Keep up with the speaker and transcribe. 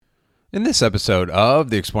In this episode of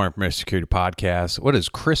the Exploring Information Security Podcast, what does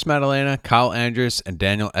Chris Madalena, Kyle Andrus, and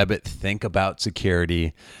Daniel Ebbett think about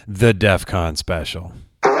security? The DEF CON special.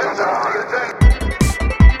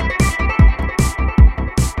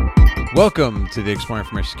 Welcome to the Exploring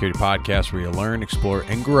Information Security Podcast, where you learn, explore,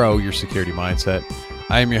 and grow your security mindset.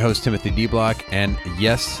 I am your host, Timothy D. Block, and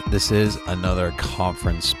yes, this is another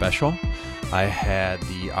conference special. I had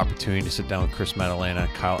the opportunity to sit down with Chris Madalena,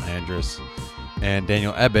 Kyle Andrus, and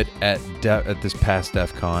Daniel Ebbett at this past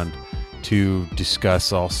DEF CON to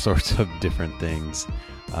discuss all sorts of different things.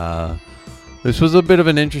 This was a bit of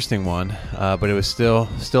an interesting one, but it was still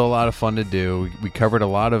a lot of fun to do. We covered a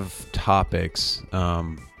lot of topics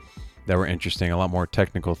that were interesting, a lot more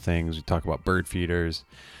technical things. We talk about bird feeders,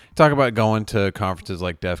 talk about going to conferences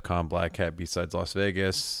like DEF CON, Black Hat, B-Sides Las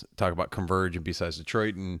Vegas, talk about Converge and B-Sides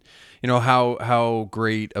Detroit, and you know how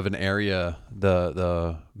great of an area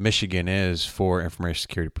the Michigan is for information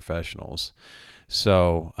security professionals.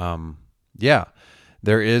 So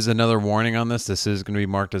there is another warning on this. This is going to be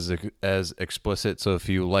marked as explicit. So if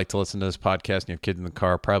you like to listen to this podcast and you have kids in the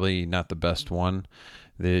car, probably not the best one.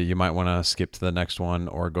 You might want to skip to the next one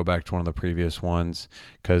or go back to one of the previous ones,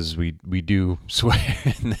 because we do swear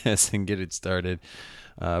in this and get it started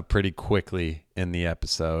pretty quickly in the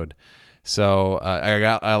episode. So I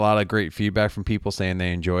got a lot of great feedback from people saying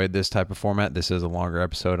they enjoyed this type of format. This is a longer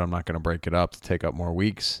episode. I'm not going to break it up to take up more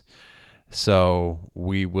weeks. So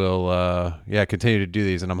we will continue to do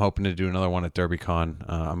these, and I'm hoping to do another one at DerbyCon.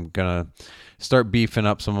 I'm going to start beefing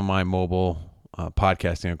up some of my mobile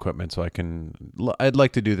podcasting equipment, so I'd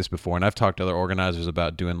like to do this before, and I've talked to other organizers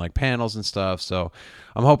about doing like panels and stuff, so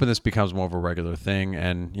I'm hoping this becomes more of a regular thing.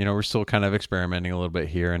 And we're still kind of experimenting a little bit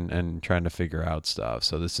here and trying to figure out stuff.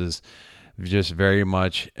 So this is just very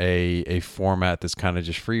much a format that's kind of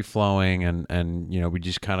just free flowing, and we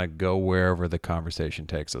just kind of go wherever the conversation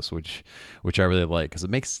takes us, which I really like, because it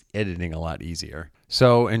makes editing a lot easier.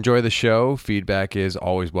 So enjoy the show. Feedback is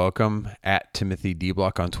always welcome at Timothy D.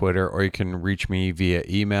 Block on Twitter, or you can reach me via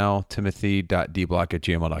email,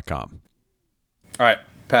 timothy.dblock@gmail.com. All right,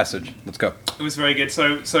 passage. Let's go. It was very good.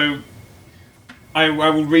 So I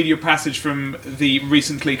will read you a passage from the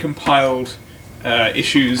recently compiled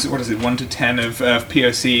issues, 1 to 10 of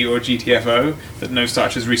POC or GTFO that No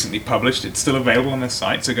Starch has recently published. It's still available on their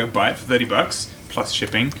site, so go buy it for $30 plus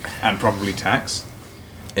shipping and probably tax.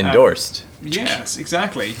 Endorsed. Yes,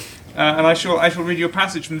 exactly. And I shall read you a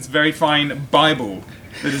passage from this very fine Bible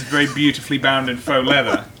that is very beautifully bound in faux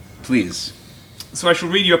leather. Please. So I shall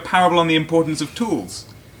read you a parable on the importance of tools,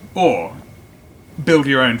 or build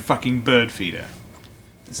your own fucking bird feeder.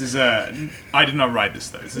 This is I did not write this,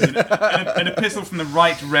 though. This is an epistle from the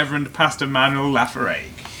Right Reverend Pastor Manuel Lafargue.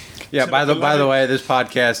 Yeah, by the way, this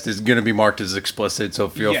podcast is going to be marked as explicit, so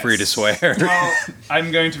feel free to swear. Well,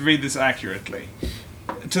 I'm going to read this accurately.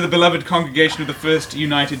 To the beloved congregation of the First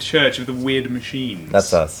United Church of the Weird Machines.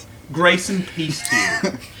 That's us. Grace and peace to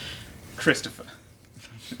you. Christopher.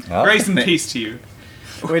 Oh. Grace and peace to you.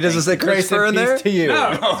 Wait, does it say Christopher in there? To you. No.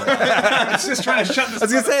 I was just trying to shut this. I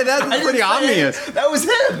was going to say, that's pretty obvious. That was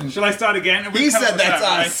him. Shall I start again? He said that's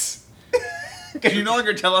us. Right? Can you no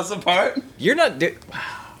longer tell us apart? You're not...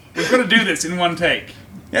 We've got to do this in one take.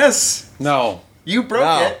 Yes. No. You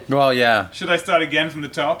broke it. Well, yeah. Should I start again from the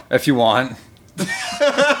top? If you want.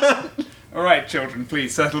 All right, children,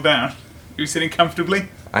 please settle down. Are you sitting comfortably?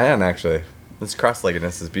 I am, actually. This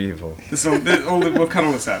cross-leggedness is beautiful. We'll cut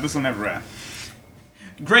all this out. This will never air.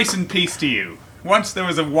 Grace and peace to you. Once there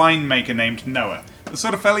was a winemaker named Noah, the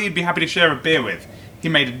sort of fellow you'd be happy to share a beer with. He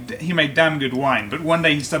made damn good wine, but one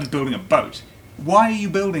day he started building a boat. Why are you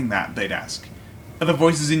building that, they'd ask. Are the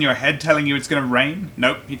voices in your head telling you it's going to rain?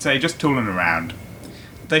 Nope, he'd say, just tooling around.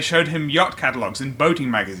 They showed him yacht catalogues and boating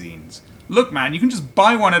magazines. Look, man, you can just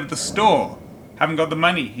buy one at the store. Haven't got the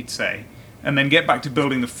money, he'd say, and then get back to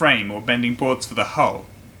building the frame or bending boards for the hull.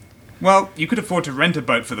 Well, you could afford to rent a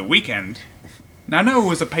boat for the weekend. Now, Noah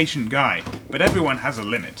was a patient guy, but everyone has a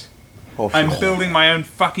limit. I'm building my own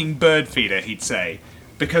fucking bird feeder, he'd say,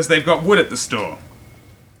 because they've got wood at the store.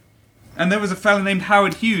 And there was a fella named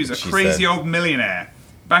Howard Hughes, a crazy old millionaire.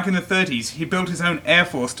 Back in the 30s, he built his own air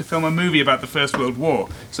force to film a movie about the First World War.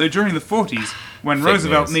 So during the 40s, when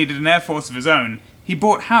Roosevelt needed an air force of his own, he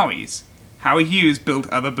bought Howie's. Howie Hughes built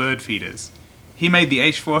other bird feeders. He made the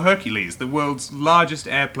H-4 Hercules, the world's largest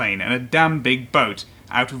airplane, and a damn big boat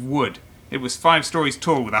out of wood. It was 5 stories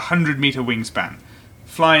tall with a 100-meter wingspan.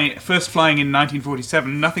 First flying in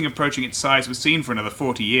 1947, nothing approaching its size was seen for another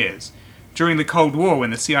 40 years. During the Cold War,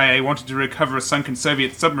 when the CIA wanted to recover a sunken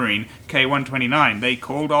Soviet submarine, K-129, they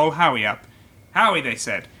called old Howie up. Howie, they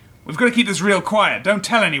said, we've got to keep this real quiet, don't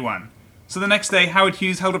tell anyone. So the next day, Howard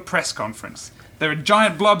Hughes held a press conference. There are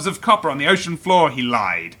giant blobs of copper on the ocean floor, he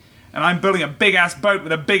lied. And I'm building a big-ass boat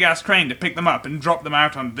with a big-ass crane to pick them up and drop them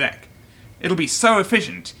out on deck. It'll be so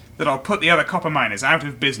efficient that I'll put the other copper miners out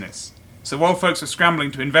of business. So while folks were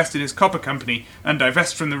scrambling to invest in his copper company and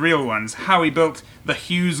divest from the real ones, Howie built the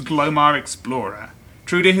Hughes Glomar Explorer.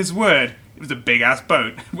 True to his word, it was a big-ass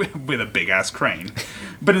boat with a big-ass crane.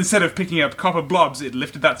 But instead of picking up copper blobs, it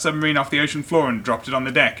lifted that submarine off the ocean floor and dropped it on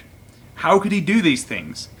the deck. How could he do these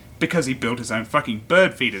things? Because he built his own fucking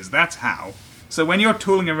bird feeders, that's how. So when you're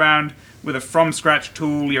tooling around with a from-scratch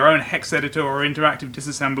tool, your own hex editor or interactive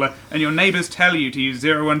disassembler, and your neighbors tell you to use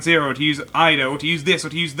 010 or to use IDA or to use this or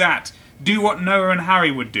to use that, do what Noah and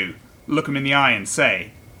Harry would do. Look them in the eye and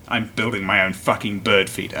say, I'm building my own fucking bird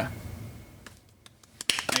feeder.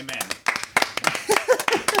 Amen.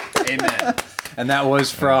 Amen. And that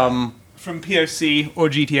was from POC or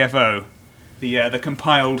GTFO. The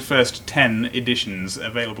compiled first 10 editions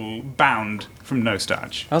available bound from No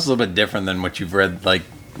Starch. That was a little bit different than what you've read. Like,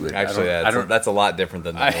 Actually, that's a lot different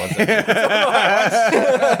than the ones.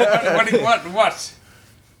 What?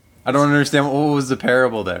 I don't understand. What was the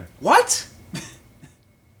parable there? What?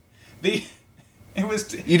 It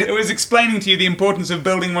was explaining to you the importance of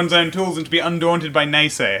building one's own tools and to be undaunted by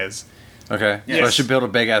naysayers. Okay. Yes. So I should build a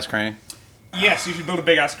big ass crane. Yes, you should build a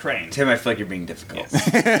big-ass crane. Tim, I feel like you're being difficult.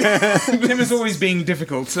 Yes. Tim is always being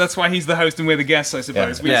difficult, so that's why he's the host and we're the guests, I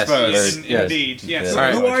suppose. Yeah. We Yes. suppose. Yes. Indeed. Yes. Yeah, All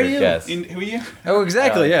right. who are you? Yes. Who are you? Oh,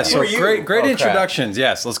 exactly. Yeah. So who are you? great Oh, crap. introductions.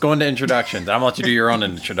 Yes. Let's go into introductions. I'm gonna let you do your own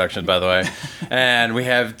introductions, by the way. And we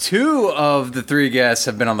have 2 of the 3 guests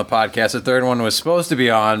have been on the podcast. The third one was supposed to be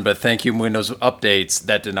on, but thank you Windows updates,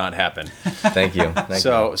 that did not happen. Thank you.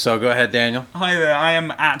 So go ahead, Daniel. Hi there, I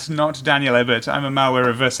am at not Daniel Ebert. I'm a malware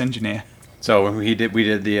reverse engineer. So we did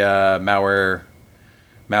the malware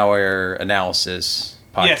analysis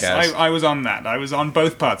podcast. Yes, I was on that. I was on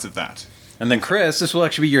both parts of that. And then Chris, this will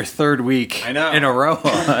actually be your 3rd week I know. in a row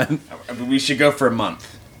on. We should go for a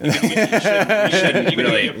month. We shouldn't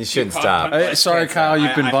really. You shouldn't stop. Sorry, Kyle,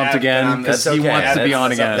 you've been I bumped have again been on because this- he okay. wants to be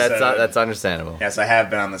on again. That's understandable. Yes, I have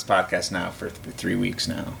been on this podcast now for 3 weeks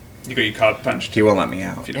now. You got your card punched. He won't let me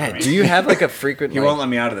out. Yeah, do you have like a frequent? He won't let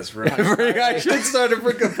me out of this room. I should start a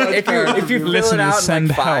freaking If you fill it Listeners, out in send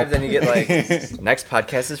like 5, help. then you get like next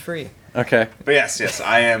podcast is free. Okay. But yes,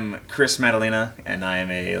 I am Chris Madalena, and I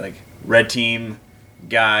am a red team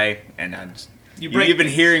guy, and you've been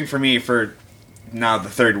hearing from me for now the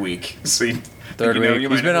 3rd week. So Third week.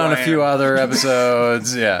 He's been on a few other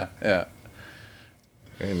episodes. Yeah.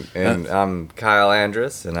 And I'm Kyle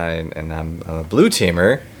Andrus, and I'm a blue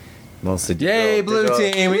teamer. Mostly Yay, blue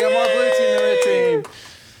team! We got more blue team than red team.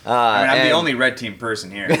 I'm the only red team person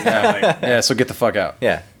here. Yeah, so get the fuck out.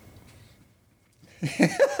 Yeah,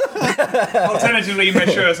 Alternatively, you may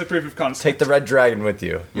show us a proof of concept. take the red dragon with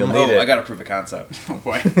you. You'll need it. I got to prove a concept. Oh,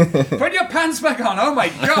 boy. Put your pants back on. Oh, my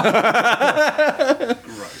God.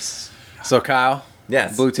 Gross. So Kyle,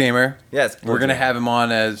 Yes. blue teamer. Yes, We're gonna have him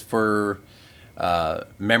on as for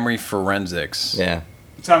memory forensics. Yeah,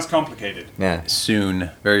 It sounds complicated. yeah.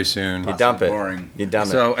 Soon, very soon. You dump it. Boring. You dump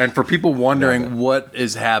it. So, and for people Love wondering it. what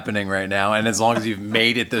is happening right now, and as long as you've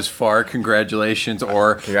made it this far, congratulations.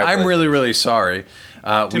 Or Congratulations. I'm really, really sorry.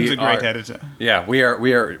 Tim's a great editor. Yeah, we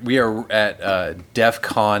are at DEF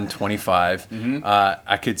CON 25.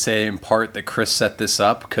 I could say in part that Chris set this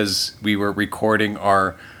up because we were recording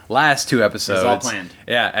our last 2 episodes. all planned.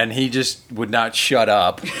 Yeah, and he just would not shut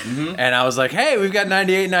up. And I was like, hey, we've got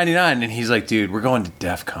 98, 99. And he's like, dude, we're going to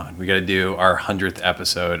DEF CON. We got to do our 100th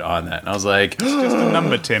episode on that. And I was like, It's just a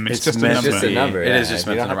number, Tim. It's just a meant number. just a number. It yeah. is just You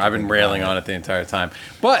meant to don't number. have I've to been think railing about on it the entire time.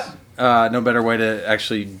 But no better way to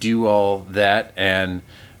actually do all that. And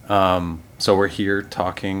so we're here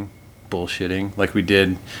talking, bullshitting like we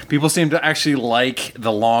did. People seem to actually like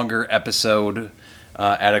the longer episode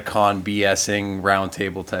at a con BSing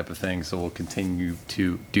roundtable type of thing. So we'll continue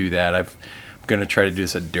to do that. I'm going to try to do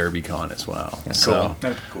this at DerbyCon as well. So,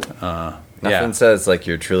 That's cool. Nothing yeah. says like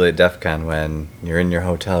you're truly at DEF CON when you're in your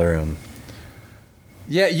hotel room.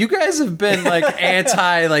 Yeah, you guys have been like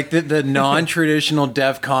anti like the non-traditional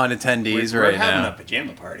DEF CON attendees We're right having now. a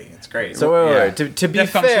pajama party. It's great. So wait. To be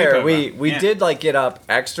DEF CON fair, sleepover. we Yeah. did like get up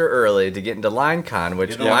extra early to get into LionCon,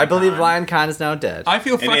 which Did I believe LionCon. LionCon is now dead. I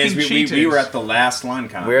feel it fucking is. cheated. We were at the last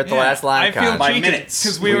LionCon. We're at the last I feel LionCon. by cheated minutes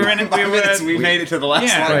because we were in it. By We were. minutes, we made it to the last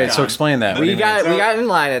Yeah. LionCon. Wait, so explain that. What do We you got mean? we got in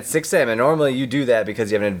line at 6 a.m. and normally you do that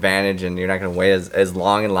because you have an advantage and you're not going to wait as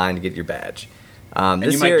long in line to get your badge. And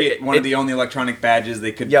This you might year, get one of the only electronic badges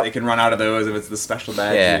they Yep. can run out of those if it's the special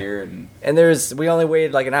badge Yeah. here. And and we only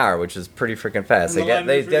waited like an hour, which is pretty freaking fast. And the line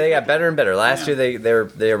was really They got quick. better and better. Last Yeah. year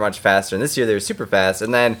they were much faster, and this year they were super fast.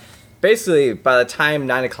 And then basically, by the time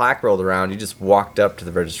 9 o'clock rolled around, you just walked up to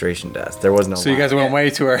the registration desk. There was no So you guys line. went way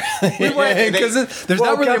too early. Because there's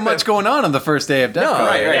not woke really up much at- going on the first day of DEF CON.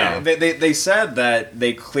 Right. Yeah. They said that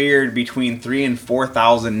they cleared between 3,000 and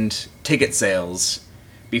 4,000 ticket sales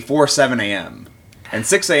before 7 a.m. and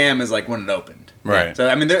 6 a.m. is like when it opened. Right. So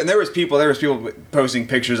I mean, there was people posting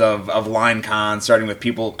pictures of line con, starting with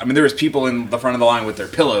people. I mean, there was people in the front of the line with their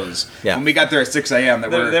pillows. Yeah. When we got there at 6 a.m., There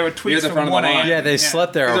were tweets near the from front of 1 the line. a.m. Yeah, they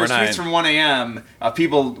slept there There was overnight. tweets from 1 a.m. of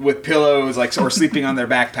people with pillows, like, or sleeping on their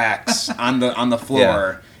backpacks on the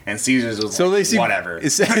floor. And Caesars was So at like, least whatever.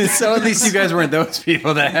 So at least you guys weren't those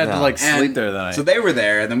people that had to No. like sleep And there that night. So they were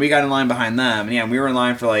there, and then we got in line behind them. And yeah, we were in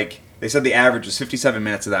line for like, they said the average was 57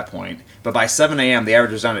 minutes at that point. But by 7 a.m., the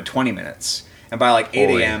average was down to 20 minutes. And by like 8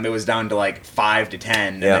 Holy. a.m., it was down to like 5 to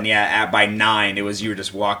 10. And Yeah. then by 9, it was you were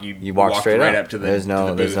just walking. You walked straight right up. up to the There's no-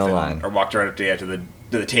 to the there's booth no and- line. or walked right up to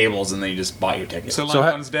the tables, and then you just bought your ticket. So So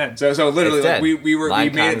LineCon's dead. So literally, It's like, dead. we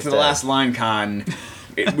made LineCon it is to the dead. last line con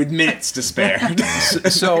with minutes to spare.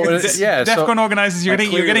 So yeah, DEF so CON organizers, you're But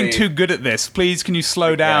getting clearly- too good at this. Please, can you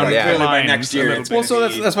slow down? Yeah, the clearly by lines next a year little it's bit? well, so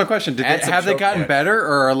that's my question. Add some Have they choke gotten points. better,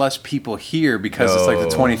 or are less people here because it's like the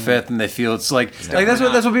No. 25th and they feel it's like that's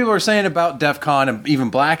what people are saying about DEF CON and even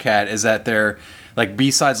Black Hat is that they're like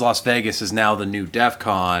B-Sides Las Vegas is now the new DEF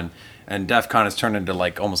CON and DEF CON has turned into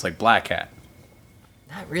like almost like Black Hat.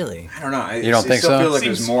 Not really. I don't know. You don't I think still so? feel like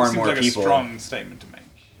Seems- there's more and seems more like people. a strong statement to make.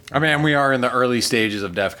 I mean, we are in the early stages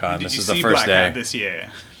of DEF CON. Did This you is the see first Black Hat day. this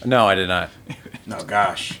year? No, I did not. No,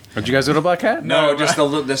 gosh. Did you guys go to Black Hat? No, No, just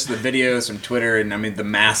the videos from Twitter, and I mean the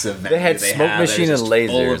massive. They had venue smoke have. machine There's and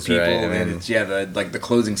just full of lasers, people, right? I and mean- it's, the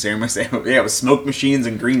closing ceremony. Yeah, it was smoke machines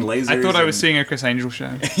and green lasers. I thought I was and seeing a Chris Angel show.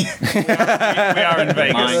 we are in my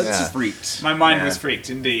Vegas. mind Yeah. freaked. My mind Yeah. was freaked,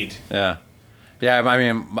 indeed. Yeah. Yeah, I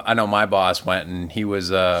mean, I know my boss went and he was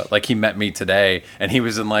like he met me today and he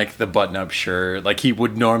was in like the button-up shirt like he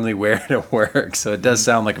would normally wear to work. So it does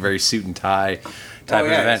sound like a very suit and tie type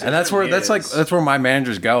of yeah, event, it and that's where certainly that's where my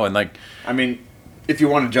managers go and like I mean, if you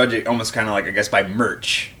want to judge it, almost kind of like I guess by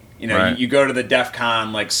merch. You know, Right. you go to the DEF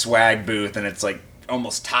CON like swag booth, and it's like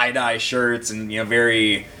almost tie dye shirts, and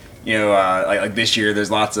very. Like this year,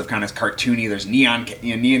 there's lots of kind of cartoony. There's Neon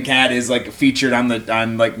Cat is like featured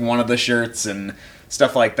on like one of the shirts and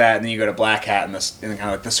stuff like that. And then you go to Black Hat, and kind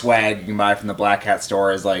of like the swag you can buy from the Black Hat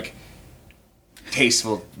store is like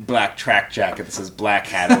tasteful black track jacket that says Black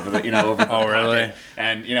Hat over the over. Oh, the really? pocket.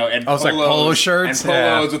 And and Oh, it's like polo shirts? and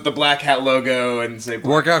polos Yeah. with the Black Hat logo and say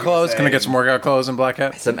workout clothes. Can I get some workout clothes in Black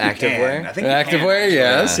Hat? Some active wear. I think you Active can, wear, actually.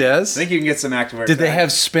 yes, Yeah. yes. I think you can get some activewear. Did they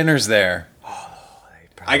have spinners there?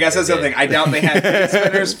 I guess that's the other thing. I doubt they had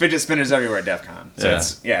fidget spinners everywhere at DEF CON. So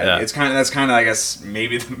Yeah. it's kind of I guess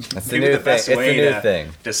maybe the maybe new the best thing. It's way the new to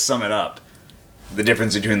thing. to sum it up. The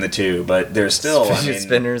difference between the two, but there's still Fidget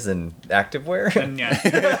spinners and activewear. And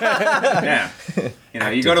yeah, yeah.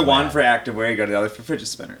 You go to one Activewear. for activewear, you go to the other for fidget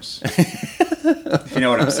spinners. If you know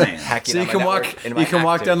what I'm saying. Hacking So you on my can walk network in my you can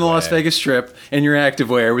walk down the Las activewear. Vegas Strip in your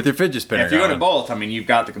activewear with your fidget spinner. And if you go to going. both, I mean, you've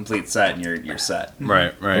got the complete set, and you're set.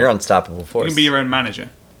 Right, right. You're unstoppable force. you can be your own manager.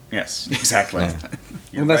 Yes, exactly.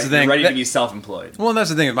 You're, Well, that's the thing. You're ready That- to be self-employed. Well, that's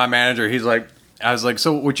the thing with my manager. He's like, I was like,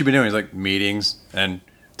 so what you been doing? He's like, meetings and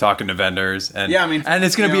talking to vendors. And Yeah, I mean, and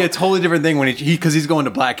it's going to you be know- a totally different thing when because he's going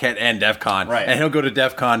to Black Hat and DEF CON. Right. And he'll go to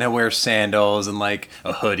DEF CON, he'll wear sandals and like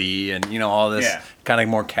a hoodie and, all this Yeah. kind of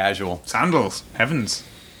more casual. Sandals, heavens,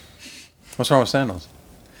 What's wrong with sandals?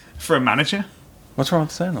 for a manager. What's wrong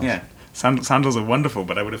with sandals? Yeah. Sandals are wonderful,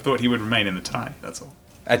 but I would have thought he would remain in the tie. That's all.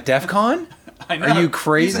 At DEF CON? I know. Are you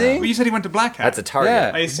crazy? Well, you said he went to Black Hat. That's a target.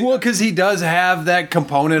 Yeah. I see. Well, because he does have that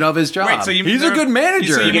component of his job. Wait, so you mean he's a there are- good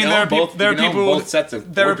manager. So you mean can there are own both- there are you can own people? both sets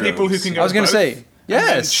of there are people who wardrobes. can go. I was going both to say, and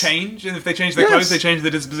then yes. change, and if they change the Yes. clothes, they change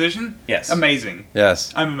the disposition. Yes. Amazing.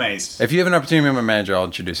 Yes. I'm amazed. If you have an opportunity to be my manager, I'll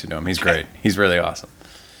introduce you to him. He's great. He's really awesome.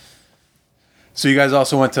 So you guys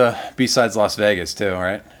also went to B-Sides Las Vegas too,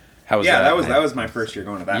 right? How was Yeah, that? that was my first year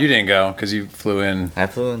going to that. You didn't go because you flew in. I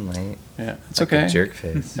flew in late. Yeah, it's Like okay. a jerk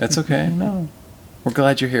face. It's okay. No, we're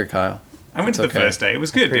glad you're here, Kyle. I went to the okay. first day. It was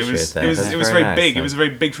good. It Appreciate was that. it was That's it was very very nice, big. man. It was very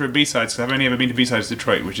big for a B-sides. Because I've only ever been to B-sides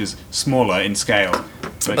Detroit, which is smaller in scale.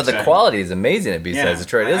 But the quality is amazing at B-Sides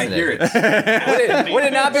Detroit, isn't I hear it? it. Would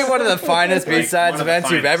it not be one of the finest Like, B-Sides one of the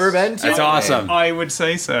events you've finest. ever been to? That's awesome. I would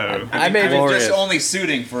say so. I made glorious. just only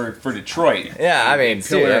suiting for Detroit. Yeah, I mean,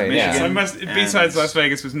 Pillar, yeah, Michigan. So yeah. B-sides Las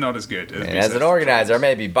Vegas was not as good. As And B-sides as an organizer, I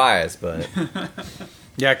may be biased, but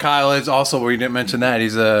Yeah, Kyle is also. We didn't mention that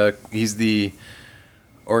he's the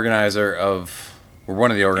organizer of. We're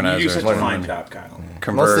one of the You do organizers. such a One of fine them. job, Kyle.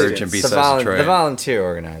 Converge Mostly and the, B-Sides Detroit. the volunteer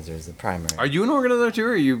organizer is the primary. Are you an organizer too, or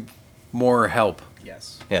are you more help?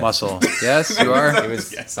 Yes. Yes. Muscle. Yes, you are? It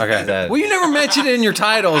was, Yes. Okay. That- Well, you never mentioned it in your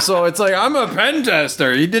title, so it's like, I'm a pen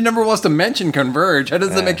tester. You never wants to mention Converge. How does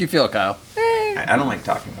that Yeah. make you feel, Kyle? I don't like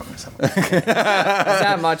talking about myself. He's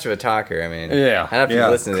not much of a talker. I mean, Yeah, I have to yeah,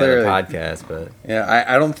 listen to clearly. the other podcasts, but Yeah,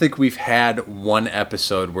 I don't think we've had one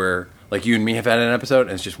episode where, like, you and me have had an episode,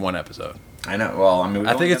 and it's just one episode. I know. Well, I mean, we've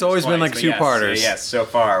I think only it's done always this been, twice, like, but yes, two-parters. Yes, so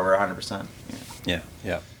far we're 100%. Yeah,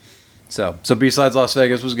 yeah. So B-Sides Las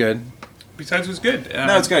Vegas was good. Besides, was good.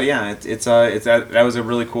 No, it's good. Yeah, that was a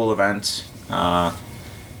really cool event. Yeah,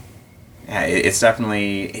 it's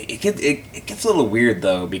definitely it gets a little weird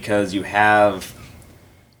though because you have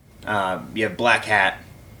Black Hat,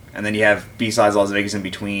 and then you have B-Sides Las Vegas in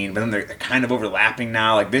between, but then they're kind of overlapping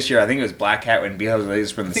now. Like this year, I think it was Black Hat and B-Sides Las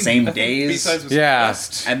Vegas were in the same days, B-Sides was Yeah.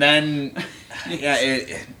 first. and then yeah.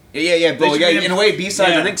 They Well, should yeah, be- in a way,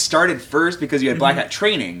 B-Sides yeah. I think started first because you had Black Hat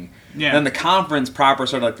training. Yeah. Then the conference proper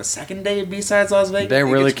started like the second day of B-Sides Las Vegas. They It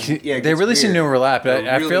really, gets- yeah, it they gets really seem to weird. overlap.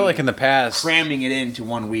 They're I feel really like in the past, cramming it into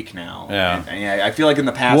 1 week now. Yeah. And yeah, I feel like in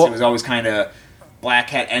the past Well- it was always kind of Black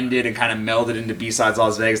Hat ended and kind of melded into B-Sides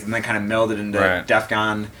Las Vegas, and then kind of melded into Right. DEF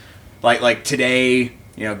CON. Like today,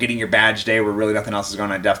 getting your badge day where really nothing else is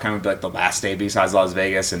going on. DEF CON would be like the last day of B-Sides Las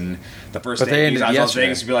Vegas, and the first But they day of ended B-Sides Las yesterday.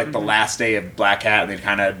 Vegas would be like the last day of Black Hat, and they'd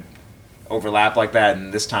kind of overlap like that.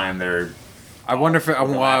 And this time they're I wonder if I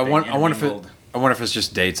wonder if intermingled. I wonder if it's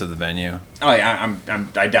just dates of the venue. oh yeah,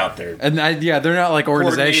 I doubt they're And they're not like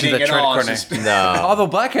organizations that coordinating try at to all. It's coordinate. just- no. Although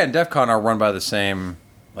Black Hat and DEF CON are run by the same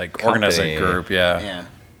organizing Company. group, yeah.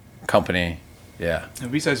 company, yeah.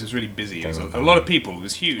 B-Sides was really busy. It was a lot of people. It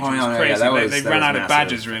was huge. Oh, it was no, crazy. yeah, that was, they that ran was out of massive.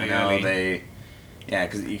 badges really I know, early.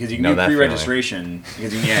 because you can Know do that pre-registration.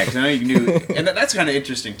 Because I know you can do, and that's kind of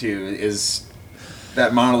interesting too. Is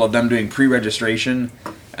that model of them doing pre-registration,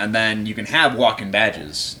 and then you can have walk-in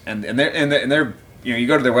badges, and they're you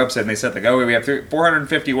go to their website and they said like, oh, we have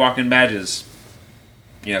 450 walk-in badges.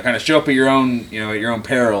 Kind of show up at your own at your own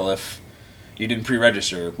peril. If you didn't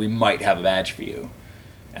pre-register, we might have a badge for you.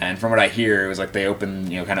 And from what I hear, it was like they opened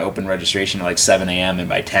registration at like 7 a.m. and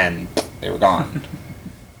by 10 they were gone.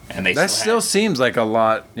 And they That still had, seems like a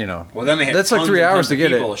lot, well, then they had that's like tons 3 and hours tons to of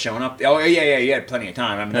get people it. showing up. Oh yeah, you had plenty of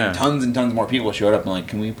time. I mean, Yeah. tons and tons more people showed up. And like,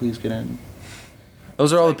 can we please get in?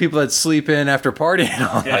 Those are all the people that sleep in after partying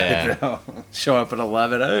all night. Yeah. Show up at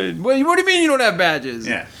 11. Hey, what do you mean you don't have badges?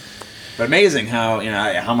 Yeah, but amazing how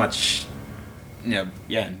how much a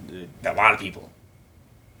lot of people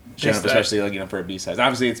showing up, especially like for a B-Sides.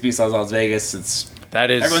 Obviously, it's B-Sides Las Vegas. It's That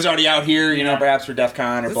is. everyone's already out here. Perhaps for DEF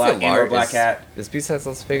CON or This Black is the Black Hat. Is B-Sides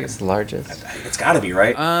Las Vegas the largest? It's got to be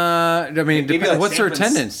right. I mean, Maybe depends, like what's their San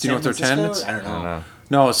Fran- attendance? Do you know what their San attendance? Francisco? I don't I know. don't know.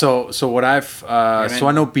 No, so what I've so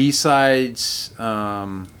I know B-Sides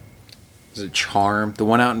is it Charm? The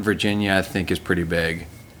one out in Virginia I think is pretty big.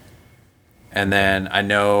 And then I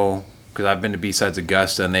know because I've been to B-Sides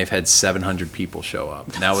Augusta and they've had 700 people show up.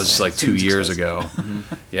 And that was like 2 years ago.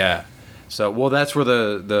 Yeah. So that's where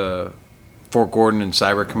the Fort Gordon and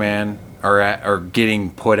Cyber Command are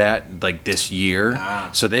getting put at like this year.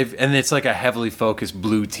 So and it's like a heavily focused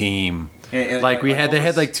blue team. Like they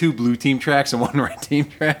had like 2 blue team tracks and 1 red team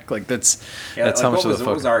track. Like that's how much of the What was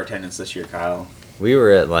focus. our attendance this year, Kyle? We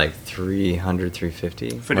were at like 300,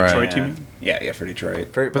 350. For Right. Detroit, Yeah. you mean? Yeah, for Detroit.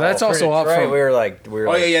 But that's also up from- We were like,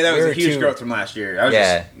 Oh yeah, that was a huge too- growth from last year. I was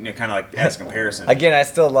Yeah. just kind of like as comparison. Again, I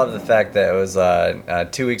still love the fact that it was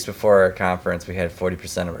 2 weeks before our conference, we had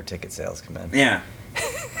 40% of our ticket sales come in. Yeah.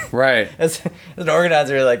 Right. As an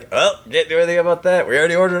organizer, you're like, well, can't do anything about that. We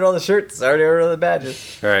already ordered all the shirts, already ordered all the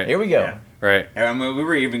badges. Right. Here we go. Yeah. Right. I mean, we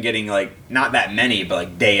were even getting like not that many, but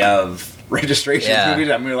like day of registrations. Yeah.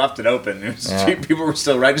 We left it open. It was Yeah. people were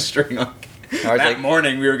still registering. Like, I was that like-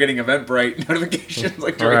 morning, we were getting Eventbrite notifications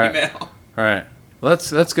like through Right. email. Right. Well,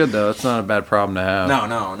 that's good though. That's not a bad problem to have.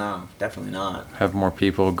 No, definitely not. Have more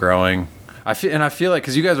people growing. I feel like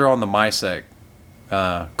because you guys are all in the MySec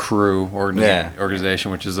crew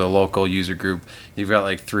organization, which is a local user group. You've got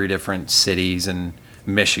like 3 different cities in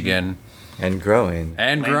Michigan And growing.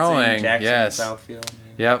 and Lansing, growing. Jackson, Yes. Southfield.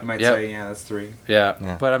 Yep. You might Yep. say, yeah, that's 3. Yeah.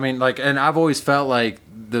 Yeah. But I mean, like, and I've always felt like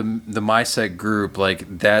the MySec group,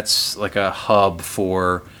 like, that's like a hub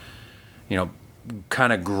for,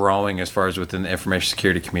 kind of growing as far as within the information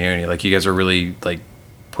security community. Like, you guys are really like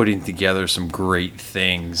putting together some great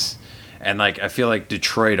things, and like I feel like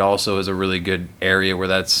Detroit also is a really good area where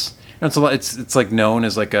that's. It's a lot. It's like known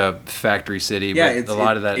as like a factory city. Yeah, but a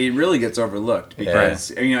lot of that. It really gets overlooked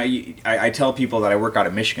because I tell people that I work out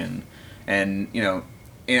of Michigan, and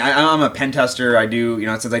I'm a pen tester. I do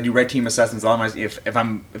since I do red team assessments. A lot of my if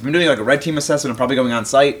I'm doing like a red team assessment, I'm probably going on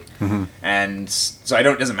site, and so it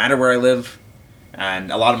doesn't matter where I live,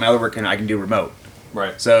 and a lot of my other work I can do remote.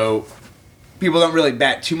 Right. So people don't really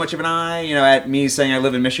bat too much of an eye, at me saying I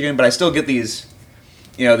live in Michigan, but I still get these,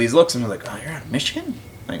 these looks, and they're like, "Oh, you're out of Michigan?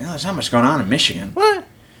 Like, oh, there's not much going on in Michigan." What?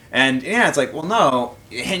 And yeah, it's like, well, no,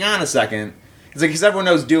 hang on a second. It's like, because everyone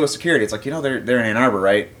knows Duo Security. It's like, they're in Ann Arbor,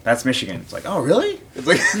 right? That's Michigan. It's like, oh, really? It's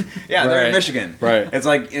like, yeah, they're in Right. Michigan. Right. It's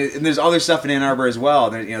like, and there's other stuff in Ann Arbor as well.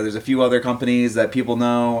 There's a few other companies that people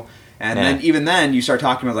know. And Yeah. then even then, you start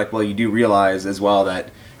talking about, like, well, you do realize as well that,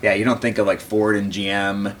 yeah, you don't think of, like, Ford and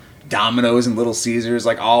GM, Domino's and Little Caesars,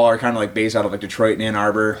 like, all are kind of, like, based out of, like, Detroit and Ann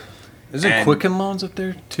Arbor. Isn't And- Quicken Loans up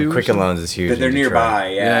there too? or Quicken something? Loans is huge. That they're in Detroit. nearby,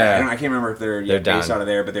 yeah. Yeah. I can't remember if they're They're based down. out of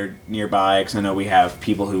there, but they're nearby because I know we have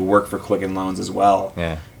people who work for Quicken Loans as well.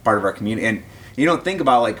 Yeah. Part of our community. And you don't think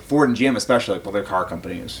about like Ford and GM especially, like, well, they're car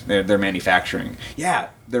companies. They're manufacturing. Yeah,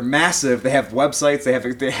 they're massive. They have websites.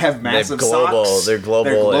 They have massive global- socks. they're global,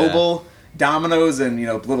 They're global. Domino's and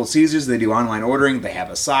Little Caesars. They do online ordering. They have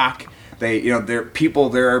a sock. They're people.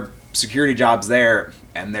 There are security jobs there,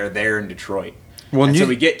 and they're there in Detroit. Well, And you- so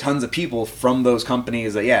we get tons of people from those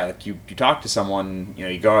companies that, yeah, like you talk to someone,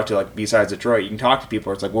 you go out to, like, besides Detroit, you can talk to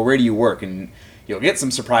people. It's like, well, where do you work? And you'll get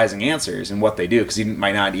some surprising answers in what they do because you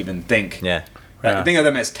might not even think. Yeah. Yeah. Think of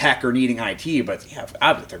them as tech or needing IT, but yeah,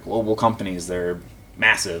 obviously they're global companies. They're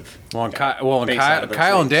massive. Well, and, Yeah, Kyle, based out of those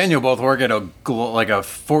Kyle and states. Daniel both work at a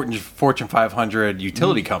Fortune 500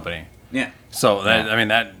 utility company. Yeah. So that, I mean,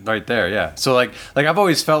 that right there, yeah. So like I've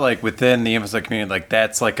always felt like within the InfoSec community, like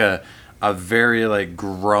that's like a very like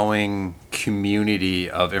growing community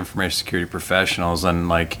of information security professionals, and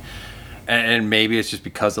like, and maybe it's just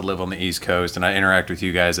because I live on the East Coast and I interact with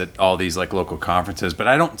you guys at all these like local conferences, but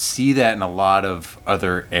I don't see that in a lot of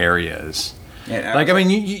other areas. Yeah, Like, I mean,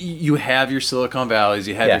 you have your Silicon Valleys,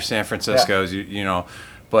 you have Yeah. your San Franciscos, you know,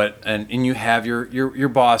 but and you have your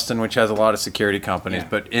Boston, which has a lot of security companies. Yeah.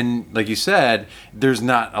 But in, like you said, there's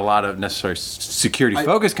not a lot of necessarily security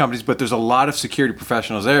focused companies, but there's a lot of security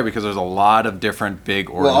professionals there because there's a lot of different big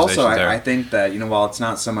Well, organizations also, there. I think that, while it's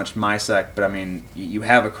not so much MISEC, but I mean, you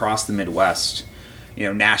have across the Midwest,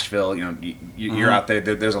 Nashville, you're out there,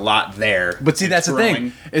 there's a lot there. But see, that's It's the growing.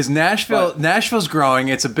 thing is Nashville. But- Nashville's growing.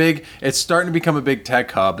 It's starting to become a big tech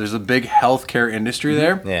hub. There's a big healthcare industry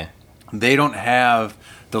there. Yeah. They don't have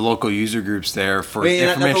the local user groups there for Well, yeah,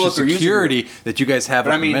 not the information local user security that you guys have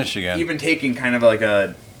But up I mean, in Michigan. even taking kind of like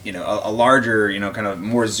a larger, kind of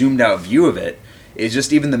more zoomed out view of it, is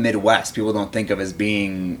just even the Midwest, people don't think of as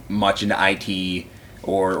being much into IT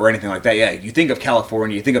or anything like that. Yeah, you think of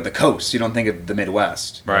California, you think of the coast, you don't think of the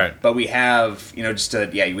Midwest. Right. But we have, we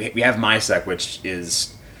have MISEC, which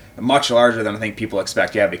is much larger than I think people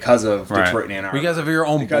expect. Yeah, because of Right. Detroit and Ann Arbor. You guys have your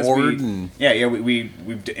own Because board we, and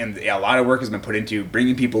we've a lot of work has been put into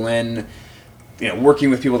bringing people in, working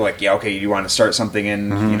with people like, yeah, okay, you want to start something in,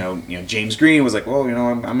 Mm-hmm. James Green was like, well,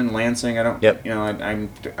 I'm in Lansing, I don't, Yep.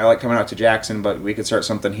 I like coming out to Jackson, but we could start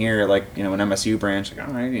something here, like, an MSU branch, like,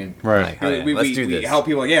 all right, right. Oh, yeah. Let's do this. help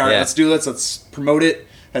people, like, yeah, all right, Yeah. let's do this, let's promote it,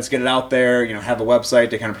 let's get it out there, have a website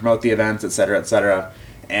to kind of promote the events, et cetera, et cetera.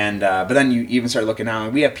 And but then you even start looking out,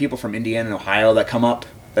 and we have people from Indiana and Ohio that come up,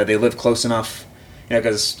 that they live close enough,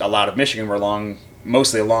 because a lot of Michigan we're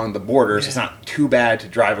mostly along the border, so it's not too bad to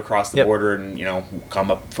drive across the Yep. border and come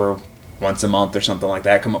up for once a month or something like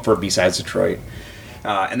that, come up for besides Detroit.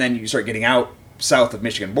 And then you start getting out south of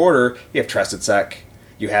Michigan border, you have Trusted Sec,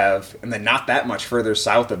 and then not that much further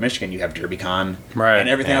south of Michigan, you have DerbyCon, Right. and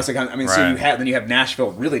everything Yeah. else that comes. I mean, so Right. then you have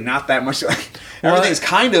Nashville, really not that much. Well, Everything's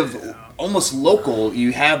kind of almost local.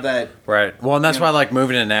 You have that. Right. Well, and that's Yeah. why I like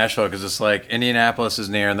moving to Nashville, because it's like Indianapolis is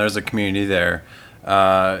near, and there's a community there.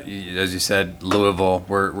 As you said, Louisville,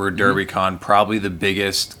 we're DerbyCon, probably the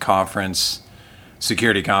biggest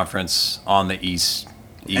security conference on the east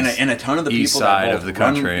And a ton of the east people side that of the both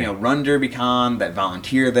country. run DerbyCon, that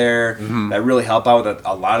volunteer there, that really help out. That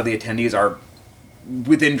a lot of the attendees are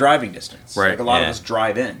within driving distance. Right, Like a lot yeah. of us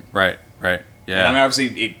drive in. Right. And Yeah. I mean,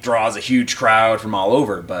 obviously, it draws a huge crowd from all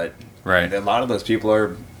over, but Right. a lot of those people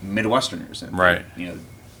are Midwesterners. And Right.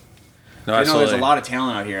 No, there's a absolutely. lot of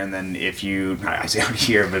talent out here, and then I say out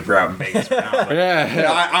here, but we're out in Vegas right now. But,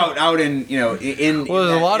 Yeah. out in in Well,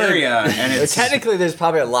 there's that a lot of- area, and But it's technically, there's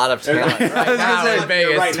probably a lot of talent right now say, in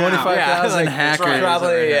Vegas. right now. 25,000 Yeah, hackers.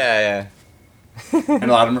 Probably, yeah. and a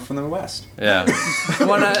lot of them are from the West. Yeah.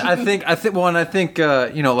 Well, and I think,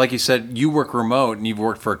 like you said, you work remote, and you've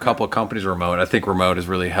worked for a couple of companies remote. I think remote has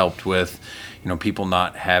really helped with, people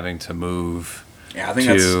not having to move Yeah, I think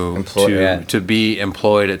that's to be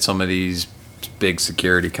employed at some of these big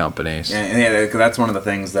security companies. and 'cause that's one of the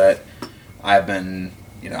things that I've been,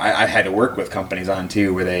 I've had to work with companies on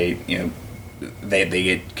too, where they, they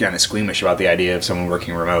get kind of squeamish about the idea of someone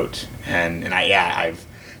working remote, and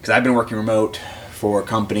because I've been working remote for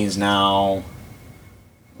companies now.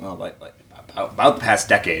 Well, about the past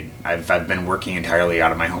decade, I've been working entirely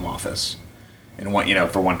out of my home office, and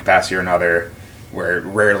for one capacity or another, we're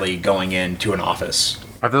rarely going into an office.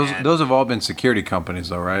 Are those have all been security companies,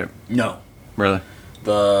 though, right? No, Really?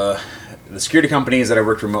 the security companies that I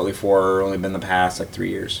worked remotely for have only been the past 3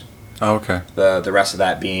 years. Oh, okay. The rest of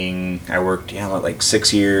that being I worked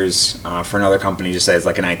 6 years for another company just as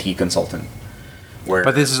an IT consultant. Where,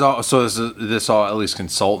 But this is all. So is this all at least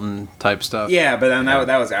consultant type stuff? yeah, but then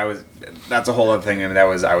that's a whole other thing. I mean, I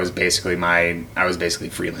was basically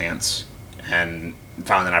freelance and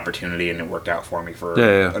found an opportunity and it worked out for me for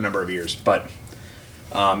Yeah. a number of years. But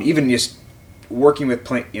even just working with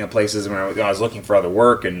places when I was looking for other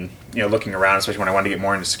work and looking around, especially when I wanted to get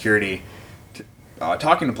more into security,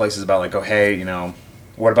 talking to places about hey,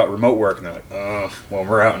 what about remote work? And they're like, oh, well,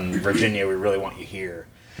 we're out in Virginia. We really want you here.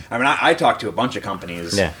 I mean, I talked to a bunch of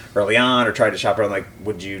companies early on, or tried to shop around.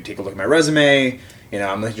 Would you take a look at my resume?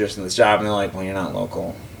 I'm interested in this job, and they're like, well, you're not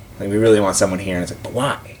local. We really want someone here. And it's like, but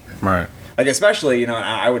why? Right. Especially,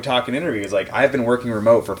 I would talk in interviews I've been working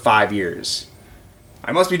remote for 5 years.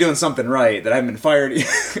 I must be doing something right that I haven't been fired.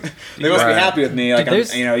 They must be happy with me. And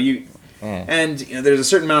there's a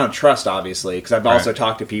certain amount of trust, obviously, because I've also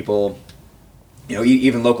talked to people,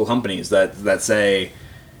 even local companies that say,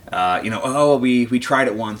 we tried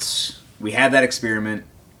it once, we had that experiment,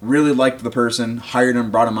 really liked the person, hired him,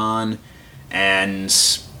 brought him on, and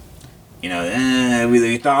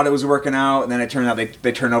we thought it was working out, and then it turned out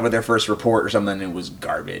they turned over their first report or something, and it was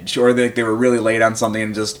garbage, or they were really late on something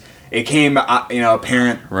and just it came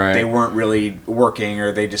apparent they weren't really working,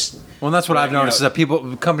 or they just. Well, that's what I've noticed is that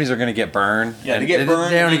companies are going to get burned. Yeah, they get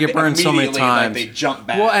burned. They only get burned so many times. They jump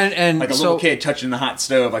back. Well, and little kid touching the hot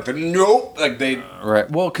stove. They're nope. Right.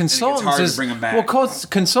 Well, consultancy it's hard to bring them back. Well,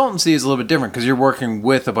 consultancy is a little bit different because you're working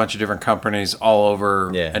with a bunch of different companies all over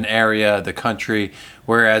an area, the country.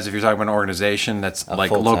 Whereas if you're talking about an organization that's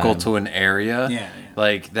local to an area,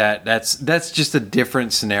 that's just a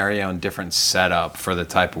different scenario and different setup for the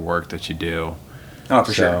type of work that you do. Oh,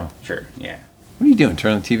 for sure. Sure. Yeah. What are you doing?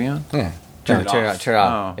 Turn the TV on? Yeah. Turn it off.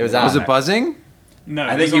 Oh. It was on. Was it buzzing? No,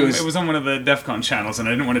 I think it was on one of the DEF CON channels, and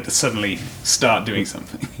I didn't want it to suddenly start doing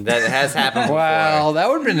something. That has happened before. Well, that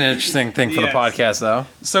would have been an interesting thing for the podcast, though.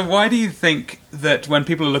 So why do you think that when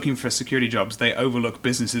people are looking for security jobs, they overlook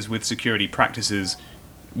businesses with security practices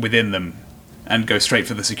within them and go straight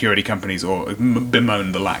for the security companies, or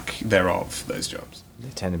bemoan the lack thereof those jobs? They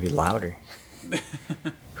tend to be louder.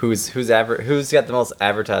 Who's got the most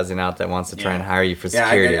advertising out that wants to try and hire you for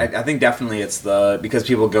security? Yeah, I think definitely it's because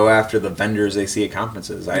people go after the vendors they see at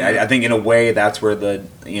conferences. I think in a way that's where the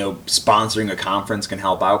sponsoring a conference can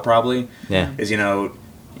help out probably. Yeah. Is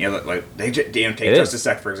take Justice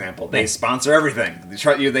Sec for example. They sponsor everything.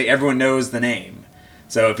 Everyone knows the name.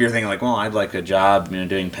 So if you're thinking well, I'd like a job,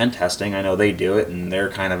 doing pen testing. I know they do it, and they're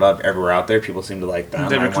kind of up everywhere out there. People seem to like them.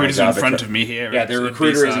 The recruiter's in front of me here. Yeah, the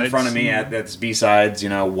recruiter is in front of me at this B-sides,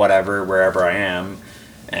 whatever, wherever I am,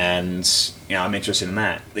 and I'm interested in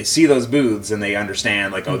that. They see those booths and they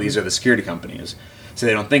understand these are the security companies. So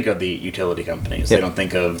they don't think of the utility companies. They don't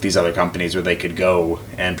think of these other companies where they could go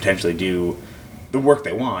and potentially do the work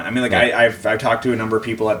they want. I mean, I've talked to a number of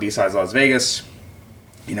people at B-sides Las Vegas.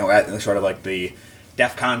 At sort of the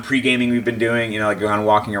DEF CON pre-gaming we've been doing, going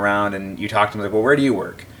walking around, and you talk to them well, where do you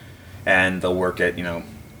work? And they'll work at,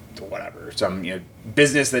 whatever, some,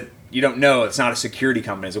 business that you don't know. It's not a security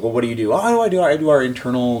company. It's well, what do you do? Oh, I do our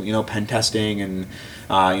internal, pen testing and,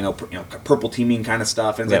 purple teaming kind of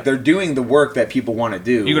stuff. And it's they're doing the work that people want to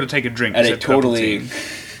do. You got to take a drink. At a totally...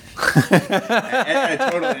 at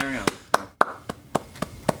a totally...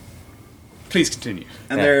 Please continue.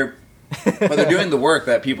 And they're doing the work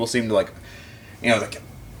that people seem to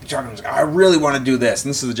I really want to do this, and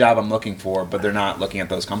this is the job I'm looking for, but they're not looking at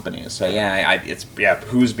those companies. So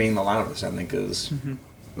who's being the loudest? I think is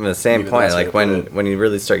the same point. When you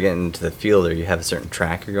really start getting into the field, or you have a certain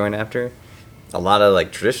track you're going after, a lot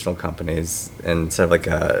of traditional companies, and instead of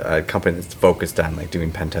a company that's focused on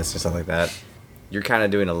doing pen testing and stuff like that, you're kind of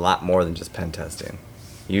doing a lot more than just pen testing.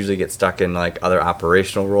 You usually get stuck in other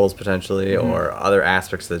operational roles potentially, or other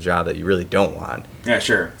aspects of the job that you really don't want. Yeah,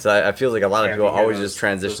 sure. So I feel like a lot of people always just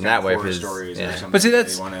transition that way. But see,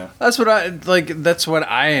 that's what I like. That's what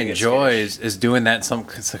I enjoy is doing that some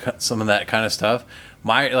of that kind of stuff.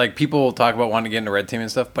 People talk about wanting to get into red team and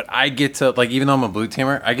stuff, but I get to even though I'm a blue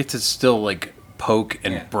teamer, I get to still poke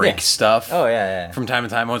and Yeah. break stuff. Oh, yeah. From time to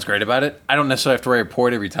time. What's great about it? I don't necessarily have to write a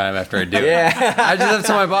report every time after I do it. Yeah. I just have to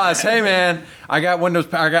tell my boss, hey man, I got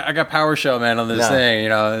I got PowerShell, man, on this No. thing.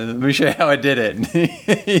 Let me show you how I did it. And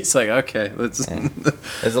he's like, okay, let's.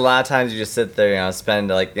 There's a lot of times you just sit there, spend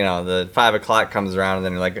the 5 o'clock comes around and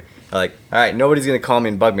then you're like, all right, nobody's gonna call me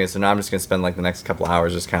and bug me, so now I'm just gonna spend the next couple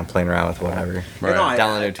hours just kind of playing around with whatever. Right.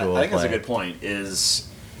 Download a new tool. I think that's a play. good point. Is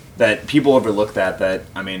that people overlook that?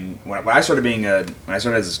 I mean, when I started when I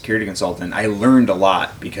started as a security consultant, I learned a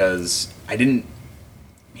lot because I didn't.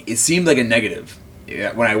 It seemed like a negative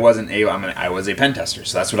when I wasn't I was a pen tester,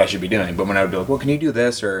 so that's what I should be doing. But when I would be like, well, can you do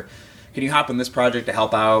this, or can you hop on this project to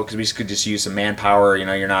help out? Because we could just use some manpower. If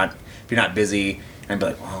you're not busy, and I'd be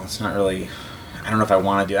like, well, it's not really. I don't know if I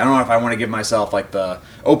want to do. I don't know if I want to give myself the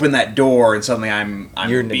open that door and suddenly I'm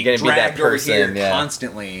You're being gonna be that dragged over person, here yeah.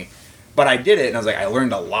 constantly. But I did it, and I was like, I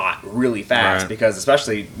learned a lot really fast Right. because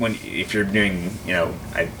especially if you're doing,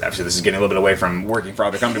 obviously this is getting a little bit away from working for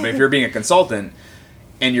other companies, but if you're being a consultant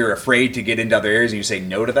and you're afraid to get into other areas and you say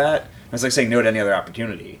no to that, it's like saying no to any other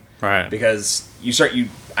opportunity. Right. Because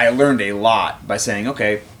I learned a lot by saying,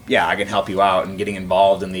 okay, yeah, I can help you out and getting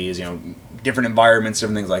involved in these, different environments,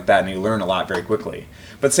 different things like that, and you learn a lot very quickly.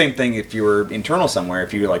 But same thing if you were internal somewhere,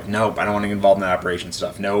 if you were like, nope, I don't want to get involved in that operation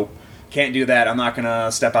stuff. Nope, can't do that. I'm not going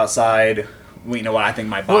to step outside. I think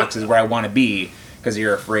my box is where I want to be because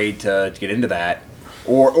you're afraid to get into that.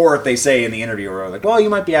 Or if they say in the interview, or like, well, you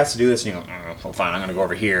might be asked to do this, and you go, well, fine, I'm going to go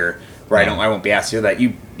over here where I won't be asked to do that.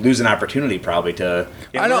 You lose an opportunity probably to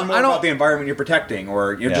learn more about the environment you're protecting,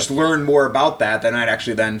 or just learn more about that might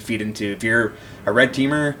actually then feed into, if you're a red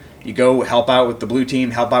teamer, you go help out with the blue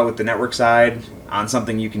team, help out with the network side on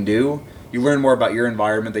something you can do. You learn more about your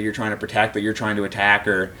environment that you're trying to protect, that you're trying to attack,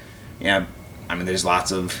 or there's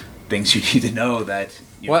lots of things you need to know that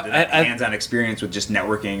hands-on experience with just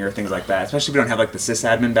networking or things like that. Especially if you don't have the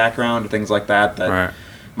sysadmin background or things like that Right.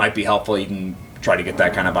 might be helpful. You can try to get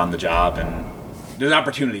that kind of on the job, and there's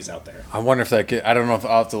opportunities out there. I wonder if I don't know if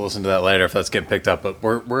I'll have to listen to that later if that's getting picked up, but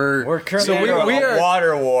we're currently in a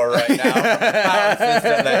water war right now.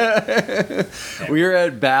 We are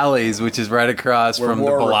at Bally's, which is right across from the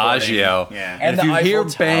war Bellagio. recording. Yeah. And And if the you hear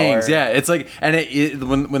Eiffel bangs, Tower. yeah, it's like, and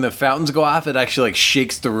when the fountains go off, it actually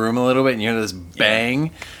shakes the room a little bit, and you hear this bang.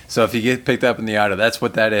 So if you get picked up in the audio, that's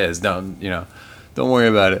what that is. Don't worry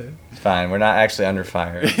about it. Fine, we're not actually under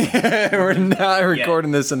fire. We're not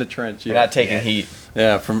recording this in a trench. We're not taking heat.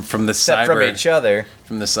 Yeah, from the Except cyber, from each other.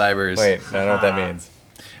 from the cybers. Wait, I don't know what that means.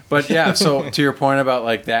 But yeah, so to your point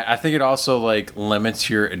about that, I think it also limits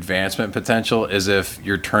your advancement potential is if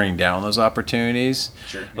you're turning down those opportunities.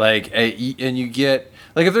 Sure. And you get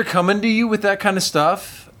if they're coming to you with that kind of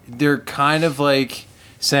stuff, they're kind of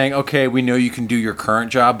saying, okay, we know you can do your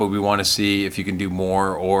current job, but we want to see if you can do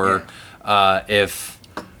more, or if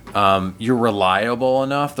you're reliable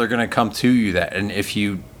enough, they're going to come to you that. And if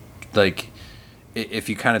you if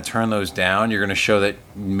you kind of turn those down, you're going to show that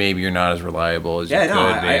maybe you're not as reliable as you could be.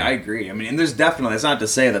 I agree. And there's definitely, it's not to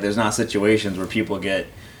say that there's not situations where people get,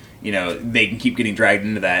 they can keep getting dragged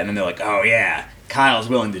into that, and then they're like, oh yeah, Kyle's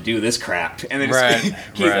willing to do this crap, and they just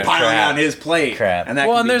keep piling on his plate. Crap. And that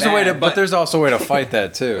Well, can and be there's a way to, bad, but there's also a way to fight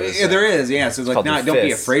that too. yeah, there is. Yeah, so it's called don't the be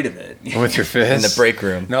fist. afraid of it. With your fist In the break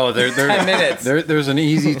room. No, 10 minutes. There's an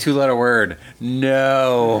easy 2-letter word.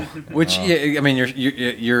 No, which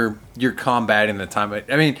you're combating the time.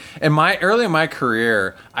 I mean, early in my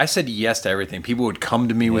career, I said yes to everything. People would come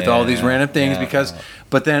to me with all these random things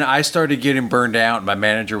but then I started getting burned out. My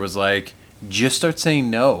manager was like, just start saying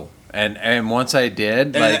no. And once I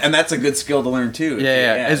did, And that's a good skill to learn too.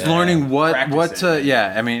 it's learning what to.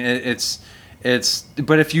 Yeah, I mean, it's.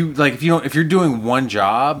 But if you're doing one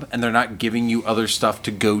job and they're not giving you other stuff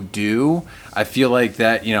to go do, I feel like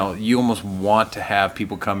that you almost want to have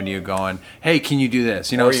people coming to you going, hey, can you do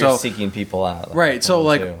this? Or you're seeking people out. Right. So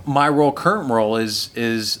my current role is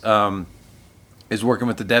working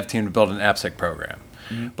with the dev team to build an AppSec program.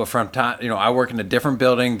 Mm-hmm. But from time, I work in a different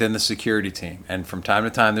building than the security team, and from time to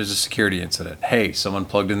time, there's a security incident. Hey, someone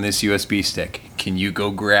plugged in this USB stick. Can you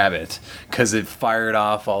go grab it? Because it fired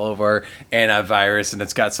off all of our antivirus, and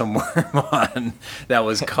it's got some worm on that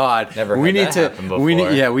was caught. Never had that happen before. We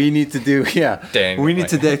need to do. Yeah, Dang. we need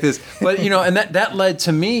to take this. But and that led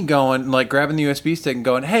to me going grabbing the USB stick and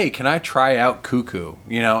going, hey, can I try out Cuckoo?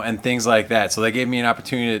 And things like that. So they gave me an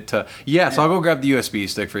opportunity to. Yes, I'll go grab the USB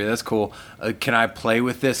stick for you. That's cool. Can I play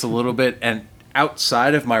with this a little bit? And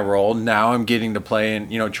outside of my role, now I'm getting to play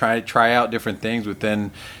and try out different things within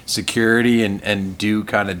security and do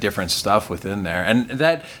kind of different stuff within there. And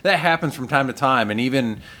that happens from time to time. And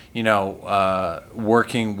even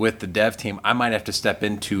working with the dev team, I might have to step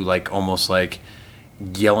into almost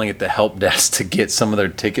yelling at the help desk to get some of their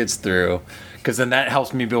tickets through. Because then that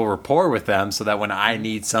helps me build rapport with them, so that when I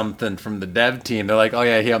need something from the dev team, they're like, "Oh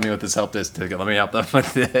yeah, he helped me with this help desk ticket. Let me help them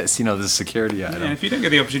with this, this security item." And if you don't get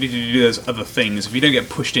the opportunity to do those other things, if you don't get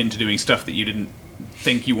pushed into doing stuff that you didn't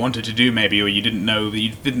think you wanted to do, maybe, or you didn't know that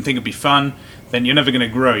you didn't think it'd be fun, then you're never going to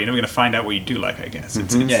grow. You're never going to find out what you do like, I guess.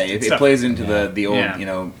 It plays into the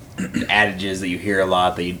old adages that you hear a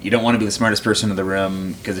lot, that you don't want to be the smartest person in the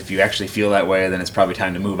room, because if you actually feel that way, then it's probably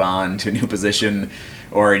time to move on to a new position,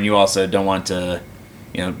 and you also don't want to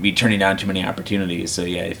be turning down too many opportunities. So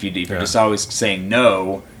if you're just always saying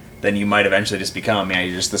no, then you might eventually just become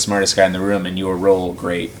you're just the smartest guy in the room in your role.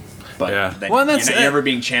 Great, but then you're never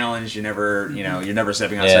being challenged. You're never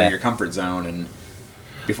stepping outside of your comfort zone, and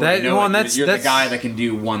before you're the guy that can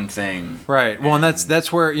do one thing. Right. Well, and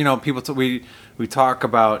that's where people we talk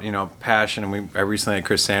about passion, and I recently had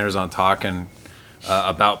Chris Sanders on talking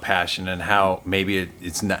about passion and how maybe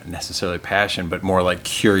it's not necessarily passion, but more like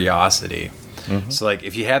curiosity. Mm-hmm. So like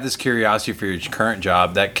if you have this curiosity for your current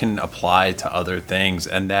job, that can apply to other things,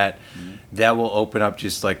 and that will open up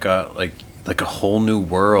just like a whole new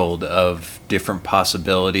world of different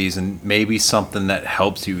possibilities, and maybe something that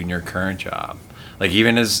helps you in your current job. Like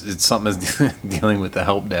even as it's something as dealing with the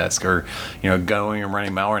help desk, or going and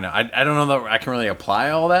running malware now. I don't know that I can really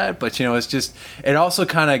apply all that, but it's just, it also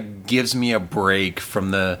kind of gives me a break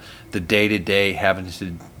from the day-to-day having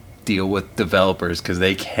to deal with developers, because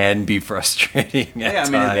they can be frustrating at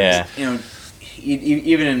times.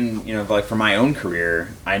 Even in like for my own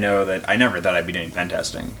career, I know that I never thought I'd be doing pen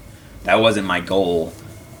testing. That wasn't my goal.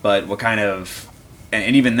 But what kind of,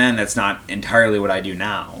 and even then, that's not entirely what I do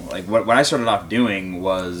now. Like what I started off doing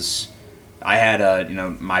was, I had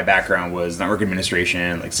my background was network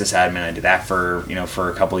administration, like sysadmin. I did that for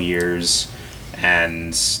a couple of years,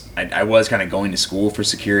 and I was kind of going to school for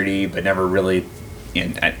security, but never really.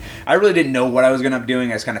 I really didn't know what I was going to be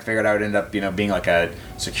doing. I just kind of figured I would end up being like a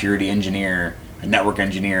security engineer, a network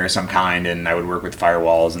engineer of some kind, and I would work with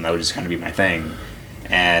firewalls, and that would just kind of be my thing.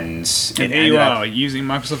 And here you are using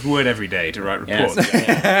Microsoft Word every day to write reports.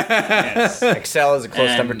 Yes. Excel is a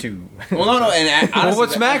close number 2. Well, no. And honestly,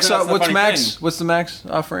 what's Max? What's the Max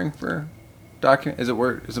offering for document? Is it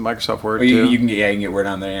Word? Is it Microsoft Word? You can get Word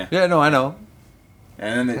on there. Yeah, no, I know.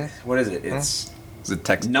 And then what is it? It's the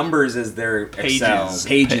text. Numbers is their pages. Excel.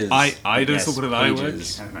 Pages. I don't know what an I word.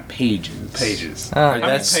 Pages.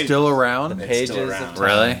 That's still around. Pages. Still around.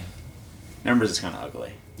 Really? Numbers is kind of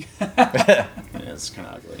ugly. Yeah, it's kind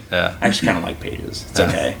of ugly. Yeah. I actually kind of like Pages. It's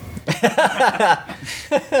okay.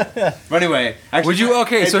 But anyway, actually,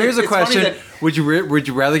 so here's a question: would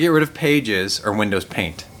you rather get rid of Pages or Windows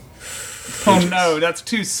Paint? Oh no, that's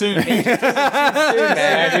too soon. Man, That's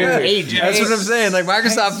what I'm saying. Like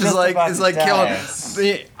Microsoft is like killing.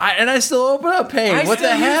 And I still open up Paint. What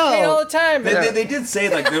the hell? Paint all the time. They did say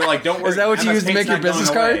they're like, don't worry. Is that what you use to make your business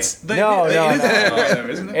cards? No.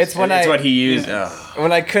 It's when it's what he used.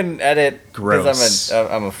 When I couldn't edit, Gross. because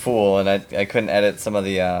I'm a fool, and I couldn't edit some of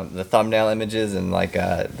the thumbnail images and like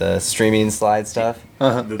the streaming slide stuff.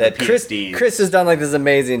 That Chris has done like this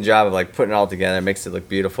amazing job of like putting it all together, makes it look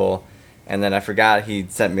beautiful. And then I forgot he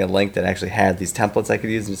sent me a link that actually had these templates I could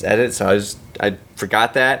use and just edit. So I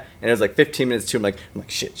forgot that, and it was like 15 minutes to. I'm like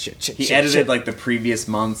shit. He edited like the previous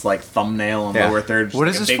month's like thumbnail and lower third. What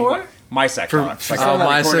is this for? MySec Talks. Some of the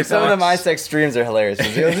MySec streams are hilarious.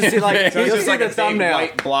 You'll just see like you'll see the thumbnail.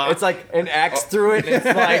 White block. It's like an X through it. And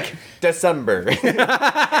it's like December. MS Paint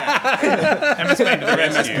to the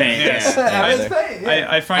rescue. Yes.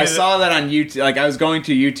 I saw that on YouTube. Like I was going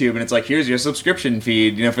to YouTube, and it's like, here's your subscription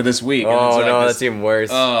feed, for this week. And Oh it's like no, this, that's even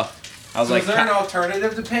worse. I was like, is there an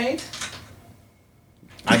alternative to Paint?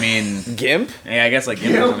 I mean, GIMP? Yeah, I guess like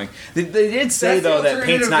GIMP or something. They did say though that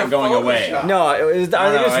Paint's not going away. No, are they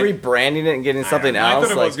just rebranding it and getting something I else?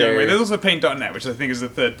 thought it was going away. There's also Paint.net, which I think is a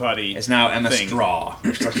third party. It's now MS Draw.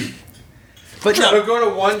 But no, we'll go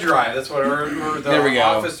to OneDrive. That's what there we go.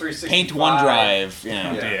 Office 365. Paint OneDrive.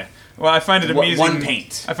 Yeah. Oh, dear. Well, I find it amusing. One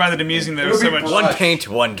Paint. I find it amusing that there's so much. One Paint,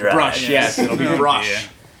 OneDrive. Brush. Yes, it'll be Brush.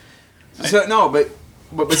 So no, but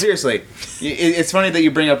seriously, it's funny that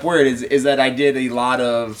you bring up Word. Is that I did a lot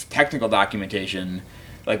of technical documentation.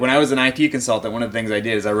 Like when I was an IT consultant, one of the things I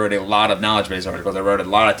did is I wrote a lot of knowledge base articles. I wrote a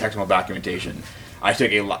lot of technical documentation. I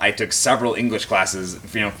took several English classes.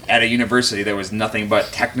 At a university, there was nothing but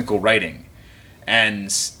technical writing,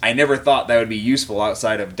 and I never thought that would be useful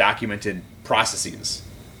outside of documented processes.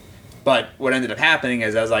 But what ended up happening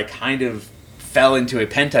is, as I kind of fell into a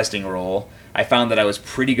pen testing role, I found that I was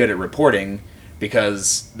pretty good at reporting,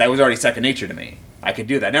 because that was already second nature to me. I could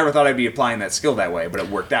do that. I never thought I'd be applying that skill that way, but it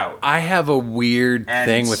worked out. I have a weird And-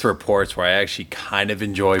 thing with reports where I actually kind of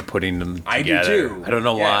enjoy putting them together. I do too. I don't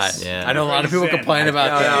know Yes. why. Yeah. I know a lot of people complain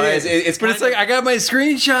about that. No, it's But it's like I got my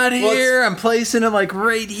screenshot Well, here. I'm placing them like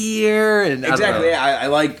right here, and I don't exactly. know. Yeah, I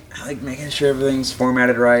like making sure everything's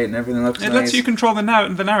formatted right and everything looks It nice. lets you control the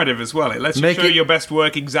narrative as well. It lets Make you show it- your best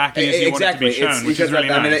work exactly as you want it to be shown, It's which is because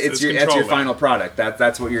really I mean, nice. it's There's that's your control there. final product.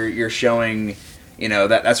 That's what you're showing. You know,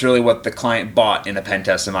 that's really what the client bought in a pen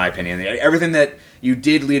test, in my opinion. Everything that you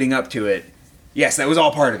did leading up to it, yes, that was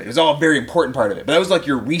all part of it. It was all a very important part of it. But that was like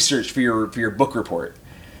your research for your book report.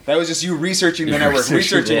 That was just you researching the network,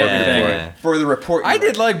 researching everything for the report. I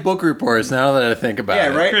did like book reports. Now that I think about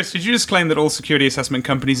it, Yeah, right? Chris, did you just claim that all security assessment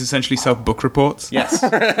companies essentially sell book reports? Yes.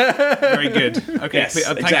 Very good. Okay, Yes,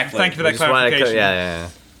 thank you for that Just wanna clarification. yeah.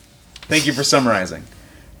 Thank you for summarizing.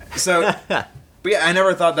 So, but yeah, I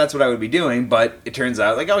never thought that's what I would be doing, but it turns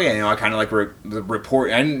out, like, oh yeah, I kind of like the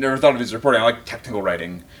report. I never thought of it as reporting. I like technical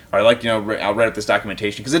writing, or I like, I'll write up this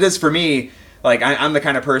documentation. Because it is, for me, like, I'm the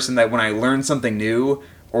kind of person that when I learn something new,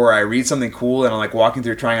 or I read something cool, and I'm, like, walking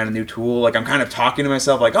through trying out a new tool, like, I'm kind of talking to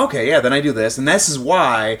myself, like, okay, yeah, then I do this, and that's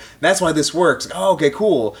why this works. Like, oh, okay,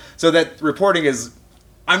 cool. So that reporting is,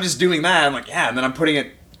 I'm just doing that, I'm like, yeah, and then I'm putting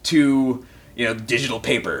it to... digital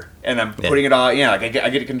paper, and I'm putting it all. Like I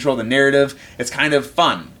get to control the narrative. It's kind of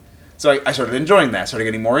fun, so I started enjoying that. Started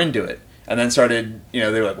getting more into it, and then started. They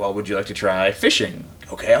were like, "Well, would you like to try fishing?"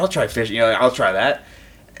 Okay, I'll try fishing. I'll try that.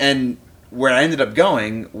 And where I ended up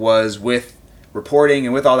going was with reporting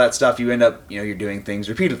and with all that stuff. You end up, you're doing things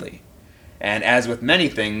repeatedly, and as with many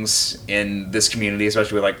things in this community,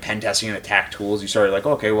 especially with like pen testing and attack tools, you started like,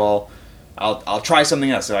 okay, well. I'll try something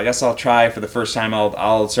else. So I guess I'll try for the first time.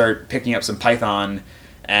 I'll start picking up some Python,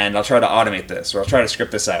 and I'll try to automate this, or I'll try to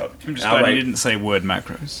script this out. I'm just And I'll glad you write- didn't say word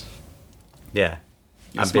macros. Yeah.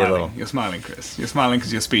 You're I'd be a smiling. little. You're smiling, Chris. You're smiling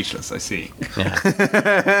because you're speechless. I see. Yeah.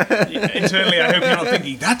 Internally, I hope you're not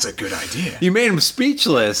thinking that's a good idea. You made him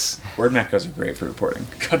speechless. Word macros are great for reporting.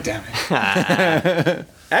 God damn it.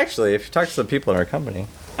 Actually, if you talk to some people in our company,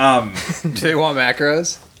 Do they want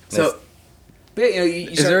macros? So, but, you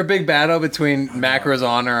Is there a big battle between macros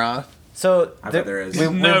on or off? so I bet there is. We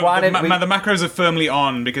No, wanted. the macros are firmly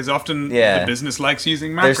on because often Yeah. the business likes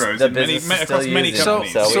using There's- macros the in many, business is across still many using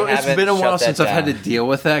companies. them, So we it's haven't been a while shut that since I've had to down. deal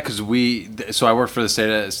with that because so I worked for the state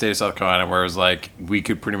of South Carolina where it was like we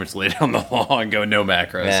could pretty much lay down the law and go no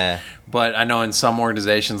macros. Yeah. But I know in some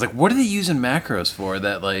organizations, like, what are they using macros for?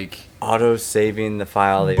 That like, auto saving the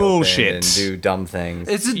file they Bullshit. opened and do dumb things.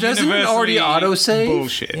 doesn't it already Universally auto save?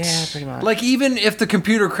 Bullshit. yeah, pretty much. Like even if the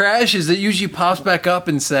computer crashes, it usually pops back up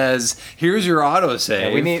and says, "Here's your auto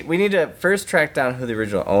save." Yeah, we need to first track down who the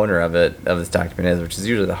original owner of this document is, which is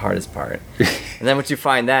usually the hardest part. And then once you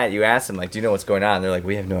find that, you ask them like, "Do you know what's going on?" And they're like,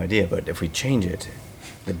 "We have no idea, but if we change it,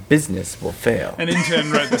 the business will fail." An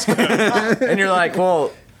intern wrote this code. And you're like,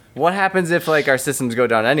 "Well, what happens if like our systems go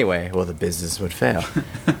down anyway?" Well, the business would fail.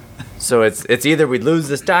 So it's either we'd lose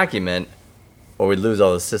this document or we'd lose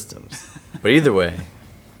all the systems. But either way,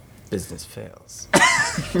 business fails.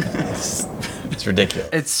 It's ridiculous.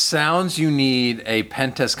 It sounds you need a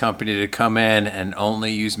pen test company to come in and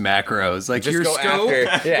only use macros. Like Just your go scope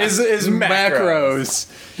after- yeah. is macros.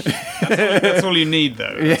 That's all you need,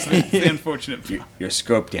 though. That's the unfortunate part. Your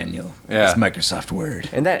scope, Daniel, Yeah. is Microsoft Word.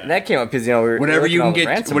 And that came up because we were Whatever looking you at can all the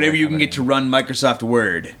get, ransomware whatever you can coming get to run Microsoft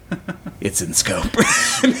Word, it's in scope.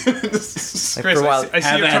 Chris, for a while- I see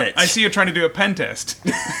have you're at it. I see you're trying to do a pen test.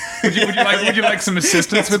 would you like some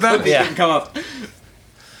assistance with that? Yeah. Come up.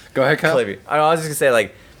 Go ahead, Kyle. in. I was just gonna say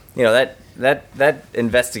like, that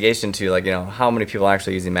investigation to like how many people are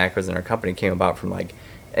actually using macros in our company came about from like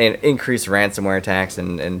an increased ransomware attacks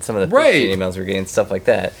and some of the Right. phishing emails we're getting, stuff like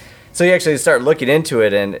that. So you actually start looking into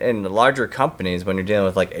it, and in the larger companies, when you're dealing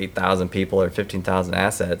with like 8,000 people or 15,000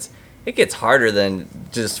 assets, it gets harder than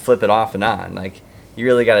just flip it off and on. Like you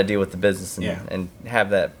really got to deal with the business and have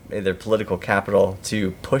that either political capital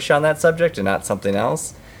to push on that subject and not something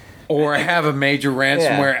else. Or have a major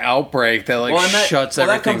ransomware outbreak that like and shuts that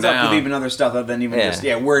everything comes down. up with even other stuff other than even just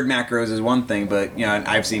word macros is one thing, but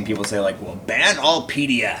I've seen people say like, well, ban all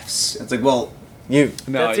PDFs. It's like, well,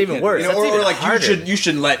 That's you even can't- worse. That's or even like harder. you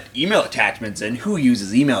should let email attachments in. Who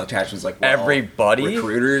uses email attachments? Like Everybody?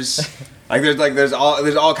 recruiters. there's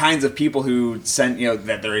all kinds of people who send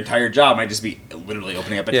that their entire job might just be literally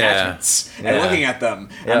opening up attachments and Yeah. looking at them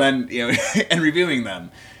and then and reviewing them.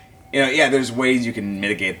 There's ways you can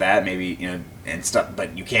mitigate that, maybe and stuff,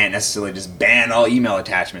 but you can't necessarily just ban all email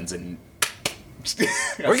attachments and.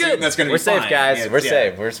 We're good. That's going to be We're safe, fine. guys. We're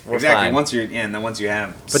safe. We're exactly. fine. Once you're then once you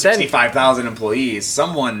have But then- 65,000 employees,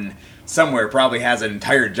 someone somewhere probably has an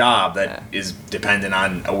entire job that is dependent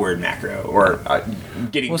on a word macro or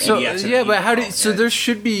getting PDFs. But how do you, so there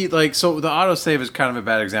should be like, so the autosave is kind of a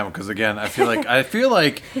bad example because again, I feel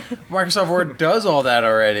like Microsoft Word does all that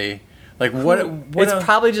already. Like what it's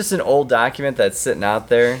probably just an old document that's sitting out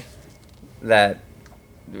there that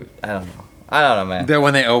I don't know, man. That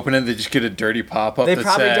when they open it, they just get a dirty pop-up They that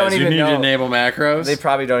probably says, don't you even need know. to enable macros. They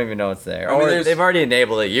probably don't even know it's there. I mean, Or they've already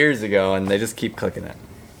enabled it years ago and they just keep clicking it.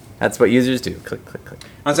 That's what users do. Click, click, click.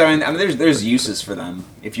 I mean, there's uses for them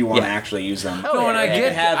if you want to Yeah. actually use them. No, and I You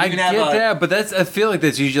get can have that, but I feel like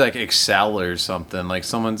that's usually like Excel or something. Like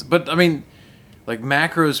someone's, but I mean, like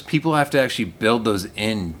macros, people have to actually build those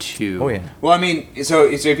in too. Oh, yeah. Well, I mean, so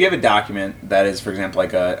if you have a document that is, for example,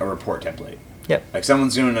 like a report template, Yep. like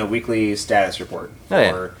someone's doing a weekly status report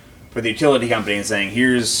for the utility company and saying,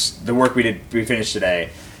 here's the work we finished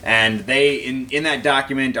today, and they in that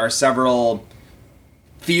document are several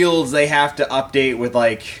fields they have to update with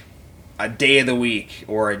like a day of the week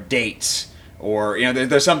or a date or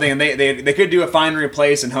there's something, and they could do a find and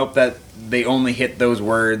replace and hope that they only hit those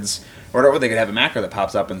words, or they could have a macro that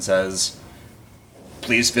pops up and says,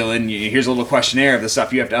 please fill in, here's a little questionnaire of the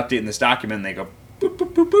stuff you have to update in this document, and they go boop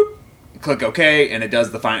boop boop boop, click OK, and it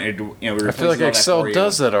does the find. I feel like Excel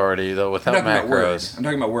does that already though without macros. I'm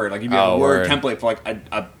talking about Word. Like if you have a Word template for like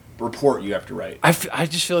a report you have to write. I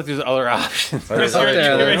just feel like there's other options. Chris,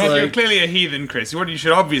 you're clearly a heathen, Chris. What you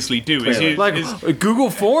should obviously do is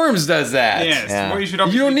Google Forms does that. Yes. Yeah. What you should You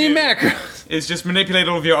obviously don't need do macros. is just manipulate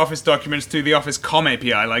all of your Office documents through the Office COM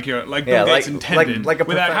API, like Bill Gates intended. like a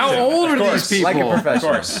without professional. How old are these people? Like a Of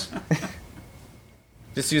professional. course.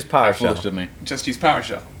 Just use Foolish PowerShell. of me. Just use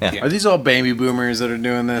PowerShell. Yeah. Are these all baby boomers that are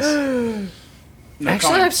doing this? No Actually,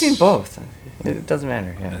 I've comments. seen both. It doesn't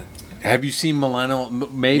matter. Yeah. Have you seen millennial?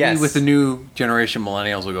 Maybe Yes. with the new generation,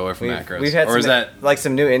 millennials will go away from macros. We've had or is some, that like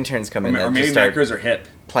some new interns come in Or that maybe just start macros are hip.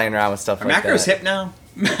 playing around with stuff Are like macros that. hip now?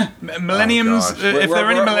 Millenniums, Oh, gosh. if there are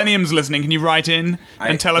any We're- millenniums listening, can you write in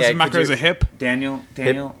and tell us yeah, if could macros you- are hip? Daniel.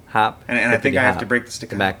 Hip, hop. And I think hippity I have hop. to break the stick.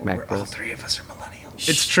 The Mac All Bros. three of us are millennials.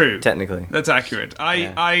 It's true. Technically. That's accurate.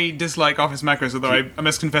 I dislike Office macros, although I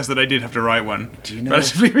must confess that I did have to write one Do you know-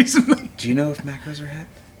 relatively recently. Do you know if macros are hip?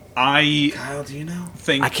 I Kyle, do you know?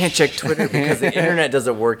 think I can't check Twitter because the internet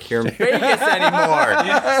doesn't work here in Vegas anymore.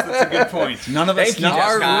 Yes, that's a good point. None of us. Thank you, none of us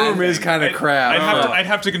our got room is anything. kind of crap? I'd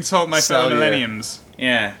have to consult my fellow Sell you. millenniums.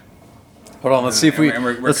 Yeah. Hold on, let's see if we. And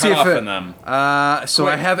we're let's cut see if off it, in them. So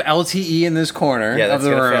I have LTE in this corner Yeah, of that's the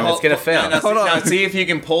gonna room. fail. It's gonna fail. Now, Hold on. now see if you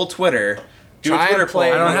can pull Twitter. Do Try a Twitter and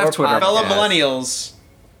play poll. I don't have Twitter. Fellow Yeah. millennials.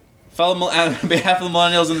 On behalf of the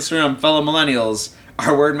millennials in this room, fellow millennials,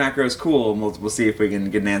 are word macros cool? And we'll see if we can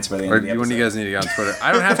get an answer by the end Or of the episode. when do you guys need to get on Twitter?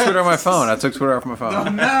 I don't have Twitter on my phone. I took Twitter off my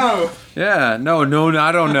phone. No. Yeah, no,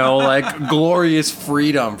 I don't know. Like glorious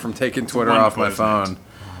freedom from taking Twitter off my wonderful, isn't phone.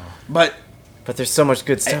 But But there's so much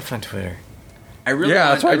good stuff on Twitter. I really Yeah,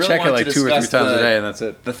 want, that's why I really check it want like to 2 or 3 times discuss a day, and that's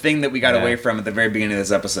it. The thing that we got Yeah. away from at the very beginning of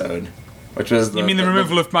this episode, which was You mean the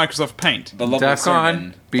removal of Microsoft Paint? the lovely DEF CON, sermon,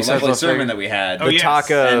 the B-sides lovely left sermon figure. that we had. Oh, The yes. talk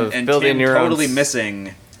of and building Tim your totally own.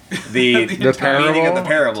 missing the parable? meaning of the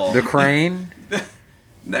parable. The crane,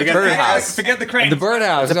 birdhouse. Forget the crane. the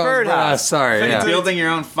birdhouse, The No, birdhouse. Sorry, yeah. Building your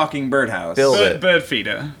own fucking birdhouse. Build it. Bird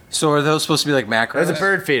feeder. So are those supposed to be like macros? There's a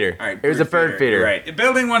bird feeder. All right, There's a bird feeder. You're right.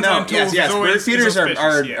 Building one's No, own tools yes. is always Bird feeders are,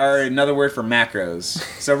 auspicious, yes. are another word for macros.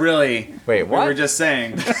 So really, Wait, we what? were just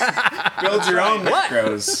saying, build your own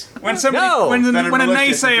macros. When somebody, No! when a Better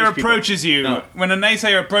malicious than naysayer fish people. approaches you, No. when a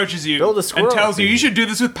naysayer approaches you Build a and squirrel tells you feeder. you should do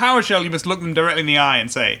this with PowerShell, you must look them directly in the eye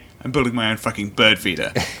and say, "I'm building my own fucking bird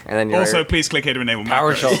feeder." And then you're Also, please click here to enable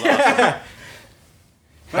macros. PowerShell's awesome.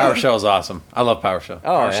 PowerShell's awesome. I love PowerShell. Oh,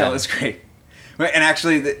 PowerShell yeah. is great. Right, and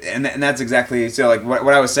actually, and that's exactly so. Like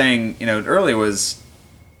what I was saying, earlier was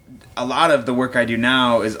a lot of the work I do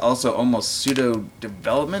now is also almost pseudo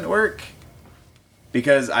development work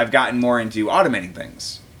because I've gotten more into automating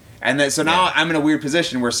things. And then, so now I'm in a weird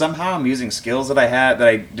position where somehow I'm using skills that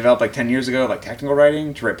I developed like 10 years ago, like technical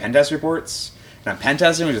writing, to write pen test reports. And I'm pen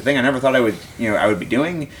testing, which is a thing I never thought I would be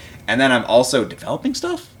doing. And then I'm also developing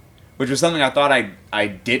stuff, which was something I thought I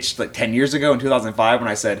ditched like 10 years ago in 2005 when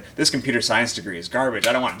I said, this computer science degree is garbage.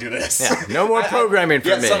 I don't want to do this. Yeah, no more programming for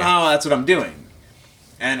Yet me. somehow that's what I'm doing.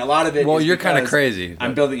 And a lot of it Well, is you're kinda because crazy,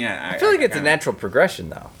 I'm but- building, yeah. I feel like it's a kinda- natural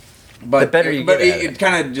progression, though. But the better you but get at it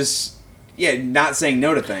kind of just, not saying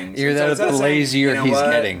no to things. Either that or Instead the of saying, lazier you know he's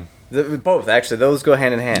what? getting. Both, actually. Those go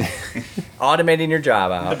hand in hand. Automating your job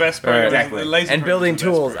The out best Right. program, Exactly. the lazy and building programs are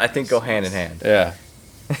the tools, best I think, go hand in hand. Yeah.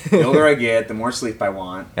 The older I get, the more sleep I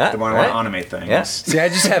want. Yeah, the more I right. want to automate things. Yeah. See, I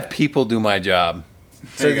just have people do my job.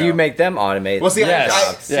 So you make them automate. Well, see,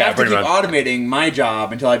 Yes. I have to keep automating my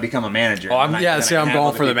job until I become a manager. Oh, I'm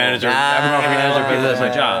going for the manager. I'm going for the manager That's position.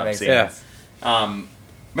 my job. Makes See? sense.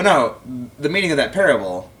 But no, the meaning of that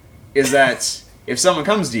parable is that if someone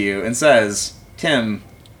comes to you and says, Tim,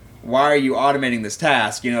 why are you automating this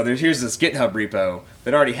task? Here's this GitHub repo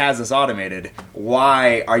that already has this automated.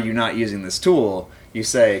 Why are you not using this tool? You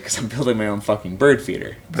say, because I'm building my own fucking bird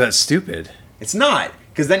feeder. But that's stupid. It's not,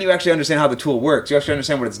 because then you actually understand how the tool works. You actually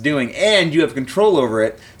understand what it's doing, and you have control over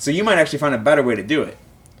it, so you might actually find a better way to do it.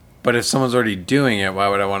 But if someone's already doing it, why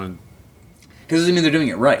would I want to? Because it doesn't mean they're doing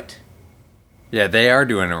it right. Yeah, they are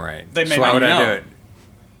doing it right. They may so why not would I know. do it?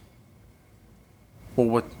 Well,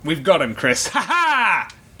 what? We've got him, Chris. Ha ha!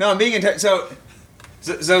 No, I'm being so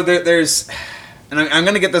there's, and I'm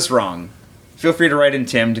going to get this wrong. Feel free to write in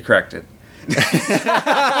Tim to correct it.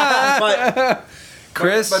 but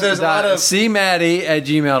Chris, but there's a lot of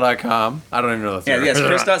cmatty@gmail.com. I don't even know the yes,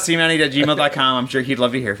 chris.cmanny@gmail.com. I'm sure he'd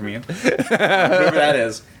love to hear from you, whoever that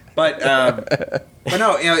is. But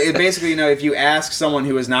no, it basically, if you ask someone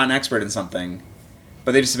who is not an expert in something,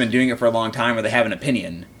 but they just have been doing it for a long time, or they have an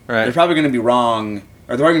opinion, Right. they're probably going to be wrong,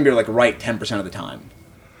 or they're probably going to be right 10% of the time.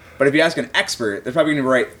 But if you ask an expert, they're probably going to be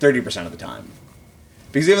right 30% of the time.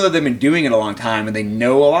 Because even though they've been doing it a long time and they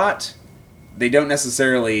know a lot, they don't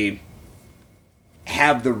necessarily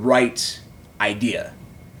have the right idea.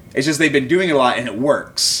 It's just they've been doing it a lot and it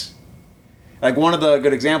works. Like one of the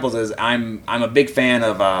good examples is I'm a big fan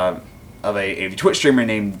of a Twitch streamer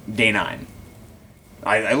named Day9.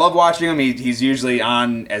 I love watching him. He's usually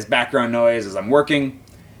on as background noise as I'm working,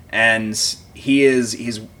 and he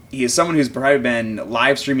is someone who's probably been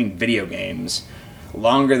live streaming video games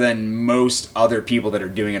longer than most other people that are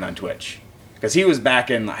doing it on Twitch. Because he was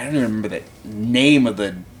back in, I don't even remember the name of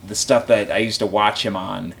the stuff that I used to watch him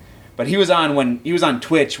on, but he was on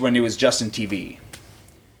Twitch when it was Justin TV.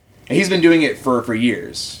 And he's been doing it for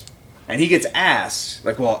years. And he gets asked,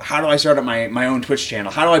 like, well, how do I start up my own Twitch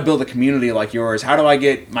channel? How do I build a community like yours? How do I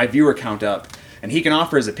get my viewer count up? And he can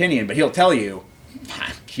offer his opinion, but he'll tell you,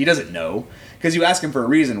 he doesn't know. Because you ask him for a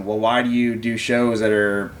reason. Well, why do you do shows that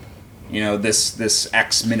are, this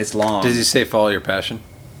X minutes long? Does he say follow your passion?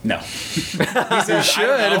 No. He says,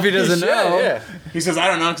 Should if he doesn't know. Yeah. He says, I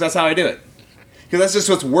don't know, because that's how I do it. Because that's just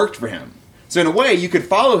what's worked for him. So in a way, you could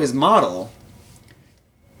follow his model,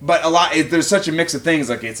 but there's such a mix of things.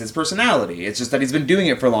 Like, it's his personality. It's just that he's been doing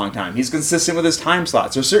it for a long time. He's consistent with his time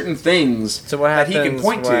slots. There's certain things that he can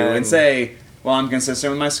point to and say, well, I'm consistent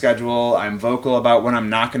with my schedule. I'm vocal about when I'm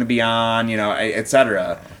not going to be on,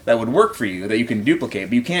 etc. That would work for you, that you can duplicate.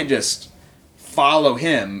 But you can't just follow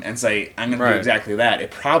him and say, I'm going to do exactly that. It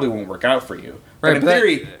probably won't work out for you. But in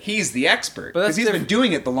theory, he's the expert. Because he's been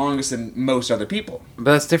doing it the longest than most other people. But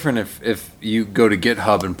that's different if you go to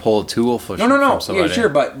GitHub and pull a tool from somebody. Yeah, sure,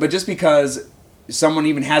 but just because someone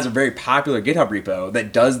even has a very popular GitHub repo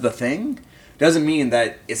that does the thing doesn't mean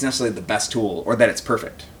that it's necessarily the best tool or that it's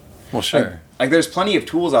perfect. Well, sure. Like there's plenty of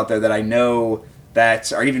tools out there that I know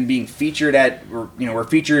that are even being featured we're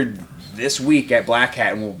featured this week at Black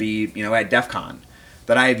Hat and will be, at DEF CON,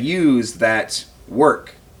 that I have used that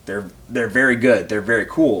work. They're very good. They're very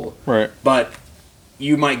cool. Right. But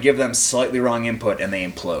you might give them slightly wrong input and they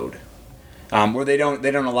implode. Or they don't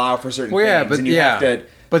allow for certain things. Yeah, but and you have to,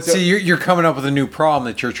 but see, you're coming up with a new problem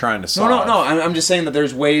that you're trying to solve. No. I'm just saying that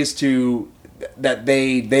there's ways that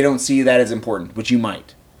they don't see that as important, which you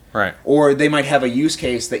might. Right. Or they might have a use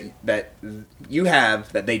case that you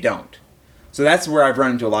have that they don't. So that's where I've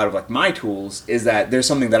run into a lot of my tools, is that there's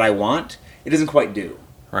something that I want, it doesn't quite do.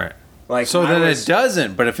 Right. Like, so then it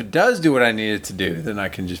doesn't, but if it does do what I need it to do, then I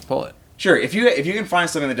can just pull it. Sure, if you can find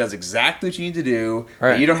something that does exactly what you need to do,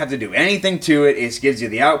 right. You don't have to do anything to it, it gives you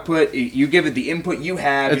the output, you give it the input you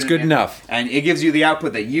have. It's good enough. And it gives you the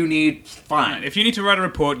output that you need, fine. If you need to write a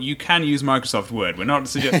report, you can use Microsoft Word. We're not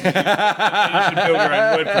suggesting you should build your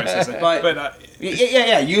own word processor. But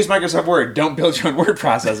use Microsoft Word. Don't build your own word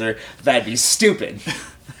processor. That'd be stupid.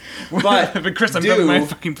 But Chris, I'm building my own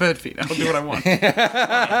fucking bird feed. I'll do what I want.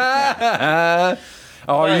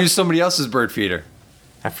 I'll use somebody else's bird feeder.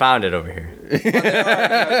 I found it over here.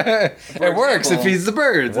 It works. It feeds the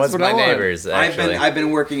birds. What's That's my what I want. neighbors? Actually, I've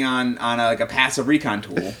been working on a passive recon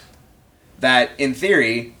tool that, in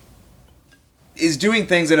theory, is doing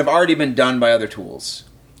things that have already been done by other tools.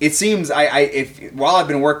 It seems while I've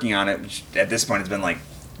been working on it, which at this point has been like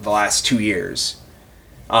the last 2 years,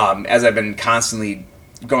 as I've been constantly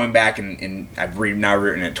going back and I've now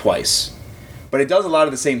written it twice. But it does a lot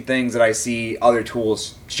of the same things that I see other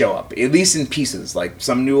tools show up, at least in pieces. Like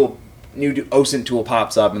some new OSINT tool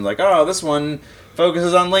pops up and like, oh, this one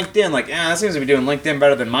focuses on LinkedIn. Like, that seems to be doing LinkedIn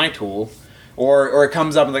better than my tool. Or it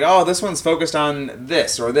comes up and like, oh, this one's focused on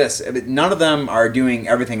this or this. But none of them are doing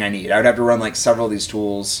everything I need. I would have to run like several of these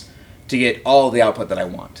tools to get all of the output that I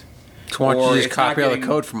want. So why don't Or you just it's not copy all the getting-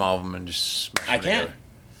 code from all of them and just smash I it can. together?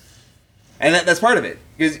 And that's part of it.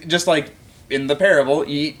 Because just like in the parable,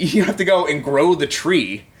 you have to go and grow the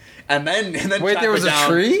tree. And then Wait, chop there was it a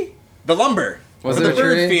down. tree? The lumber. Was For there the a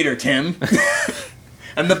bird tree? feeder, Tim.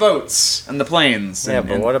 And the boats. And the planes. Yeah, and,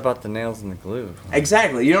 but and- what about the nails and the glue?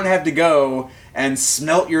 Exactly. You don't have to go and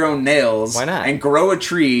smelt your own nails. Why not? And grow a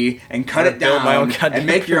tree and cut I'm it gonna build my own down goddamn and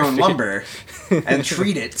make your own bird lumber and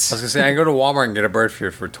treat it. I was gonna say I can go to Walmart and get a bird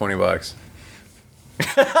feeder for $20.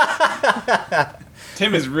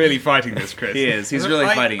 Tim is really fighting this, Chris. He is. He's really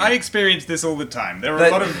fighting it. I experience this all the time. There are But-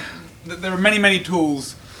 a lot of, there are many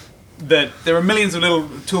tools there are millions of little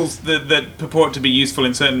tools that purport to be useful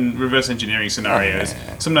in certain reverse engineering scenarios.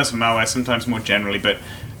 Sometimes for malware, sometimes more generally, but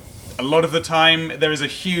a lot of the time there is a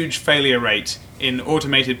huge failure rate in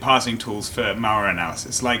automated parsing tools for malware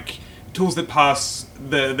analysis, like tools that parse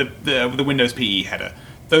the Windows PE header.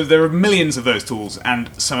 There are millions of those tools, and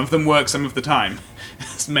some of them work some of the time,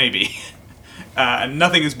 maybe. And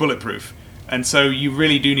nothing is bulletproof, and so you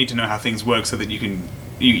really do need to know how things work so that you can.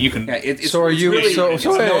 You can. Yeah, it's So are it's you- really, so- it's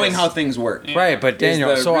so- knowing how things work. Right, but Daniel,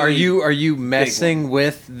 the so are really you messing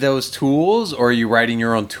with those tools, or are you writing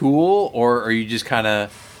your own tool, or are you just kind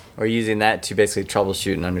of? Or using that to basically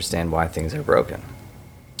troubleshoot and understand why things are broken.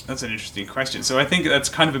 That's an interesting question. So I think that's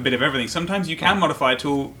kind of a bit of everything. Sometimes you can modify a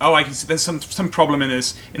tool. Oh, I can see there's some problem in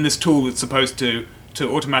this tool that's supposed to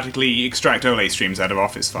automatically extract OLE streams out of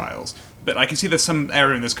Office files. But I can see there's some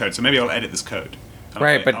error in this code, so maybe I'll edit this code.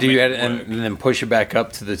 Right, but I'll do you make edit it work. and then push it back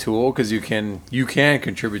up to the tool because you can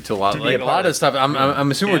contribute to a lot of stuff.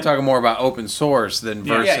 I'm assuming we're Yeah. talking more about open source than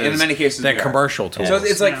versus Yeah, in many cases than we are. commercial tools. So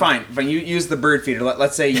it's like Yeah. fine, but you use the bird feeder.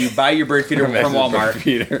 Let's say you buy your bird feeder from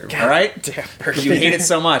Walmart. All right, because you hate it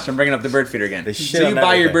so much. I'm bringing up the bird feeder again. They shit So you on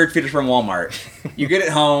buy your everything. bird feeder from Walmart. You get it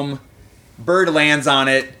home, bird lands on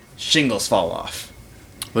it, shingles fall off.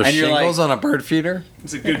 There's and you're shingles like- on a bird feeder.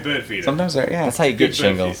 It's a good bird feeder. Sometimes there, yeah, That's how you get Good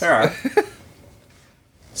shingles. there are.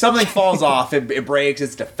 Something falls off, it breaks,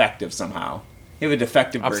 it's defective somehow. You have a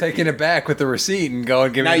defective I'm bird taking feeder. it back with the receipt and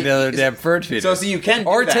going give Now me you- another damn bird feeder. So you can do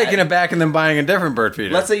or that. taking it back and then buying a different bird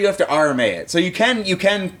feeder. Let's say you have to RMA it. So you can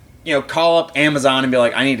call up Amazon and be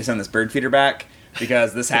like, I need to send this bird feeder back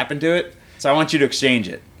because this happened to it. So I want you to exchange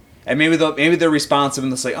it. And maybe they're responsive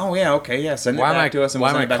and they'll say, oh yeah, okay, yeah, send it why am I back to us and why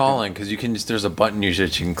we'll am send I it back to calling? Because you can just there's a button usually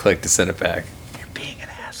that you can click to send it back. you. You're being an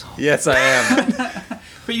asshole. Yes, I am.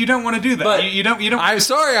 But you don't want to do that. But- you don't. I'm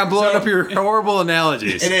sorry, I'm blowing So- up your horrible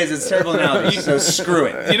analogies. It is. It's a terrible analogy. So screw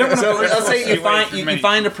it. You don't wanna so press let's say away you find from you many-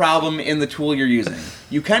 find a problem in the tool you're using.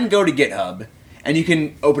 You can go to GitHub and you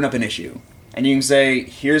can open up an issue and you can say,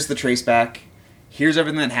 "Here's the traceback. Here's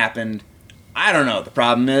everything that happened. I don't know what the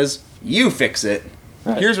problem is. You fix it.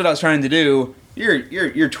 Here's what I was trying to do.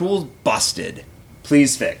 Your tool's busted.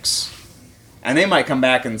 Please fix." And they might come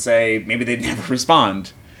back and say, maybe they'd never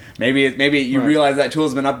respond. Maybe you realize that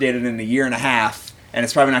tool's been updated in a year and a half, and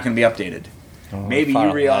it's probably not going to be updated. Maybe fought a you lot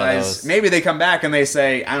of realize. those. Maybe they come back and they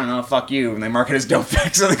say, "I don't know, fuck you," and they mark it as "don't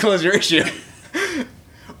fix," and they close your issue.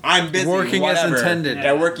 I'm busy. Working as whatever. intended.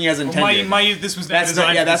 Yeah, working as Well, intended. this was never that's not.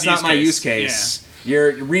 designed Yeah, for that's this not my use Yeah. case.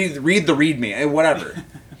 You're read the readme, whatever.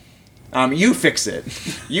 You fix it.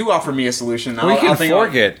 You offer me a solution. We can think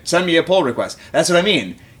fork it. Send me a pull request. That's what I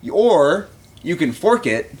mean. Or you can fork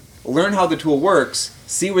it, learn how the tool works,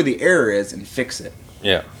 see where the error is, and fix it.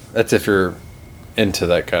 Yeah, that's if you're into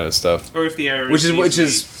that kind of stuff. Or if the error Which is easily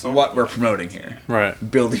what solved. we're promoting here. Right.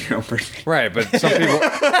 Building your own person. Right, but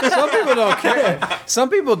some people don't care. Some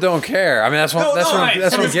people don't care. I mean, that's what No, that's no, what right.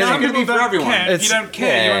 that's And what I'm it's not getting. gonna be for everyone. Care. If It's- you don't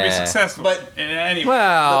care, you won't be yeah. successful. But- anyway,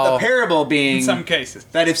 Well, The parable being in some cases.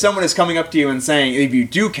 that if someone is coming up to you and saying, if you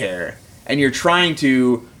do care, and you're trying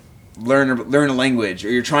to learn a language, or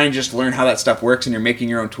you're trying to just learn how that stuff works, and you're making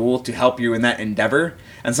your own tool to help you in that endeavor,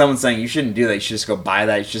 and someone's saying you shouldn't do that, you should just go buy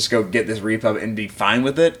that, you should just go get this repo and be fine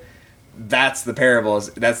with it. That's the parable.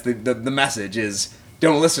 That's the message is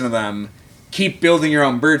don't listen to them. Keep building your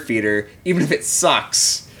own bird feeder, even if it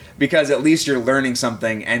sucks, because at least you're learning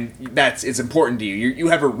something, and it's important to you. You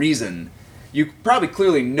have a reason. You probably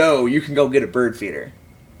clearly know you can go get a bird feeder,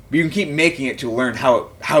 but you can keep making it to learn how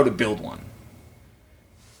to build one.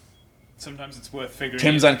 Sometimes it's worth figuring.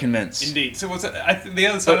 Tim's out. unconvinced. Indeed. So the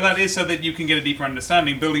other side of that is so that you can get a deeper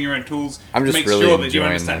understanding, building your own tools. I'm just make really sure that you enjoying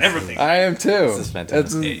understand this. everything. I am too. This is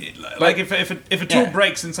fantastic. Like if a tool Yeah.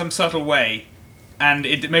 breaks in some subtle way, and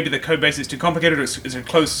maybe the code base is too complicated, or it's a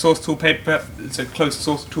closed source tool paper, it's a closed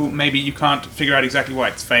source tool. Maybe you can't figure out exactly why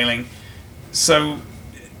it's failing. So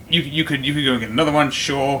you could go and get another one,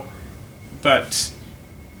 sure, but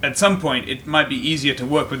at some point it might be easier to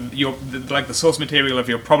work with the source material of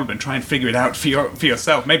your problem and try and figure it out for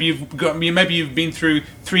yourself. Maybe you've been through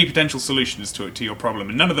 3 potential solutions to your problem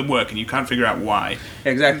and none of them work and you can't figure out why.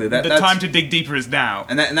 Exactly. The time to dig deeper is now.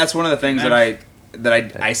 And that's one of the things that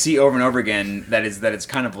I see over and over again that it's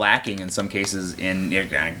kind of lacking in some cases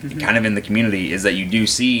kind of in the community, is that you do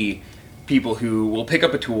see people who will pick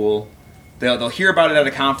up a tool, they'll hear about it at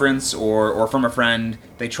a conference or from a friend,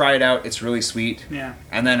 they try it out, it's really sweet,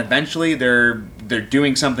 and then eventually they're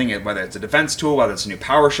doing something, whether it's a defense tool, whether it's a new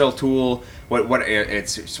PowerShell tool, what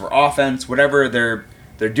it's for offense, whatever,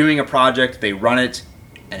 they're doing a project, they run it,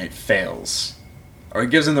 and it fails, or it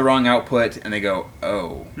gives them the wrong output, and they go,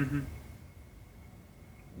 oh.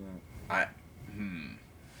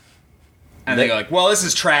 And they go like, well, this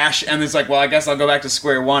is trash. And it's like, well, I guess I'll go back to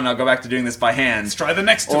square one. I'll go back to doing this by hand. Let's try the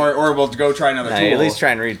next tool. Or we'll go try another tool. At least try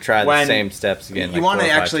and retry the same steps again. You want to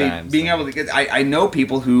actually being able to get... I know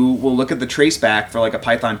people who will look at the traceback for like a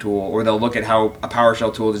Python tool, or they'll look at how a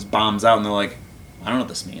PowerShell tool just bombs out, and they're like, I don't know what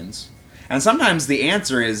this means. And sometimes the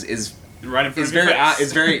answer is right in front of your face.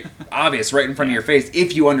 It's very obvious right in front of your face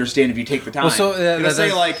if you understand, if you take the time. Well, so, It'll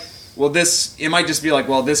say like... Well, it might just be like,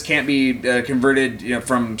 well, this can't be converted,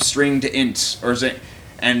 from string to int,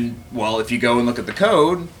 and well, if you go and look at the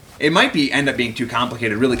code, it might end up being too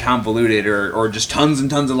complicated, really convoluted, or just tons and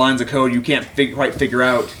tons of lines of code you can't quite figure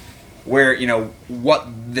out where what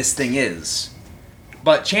this thing is.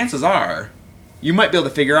 But chances are, you might be able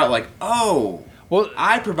to figure out like, oh, well,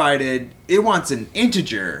 I provided it wants an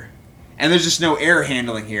integer. And there's just no error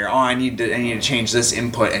handling here. Oh, I need to change this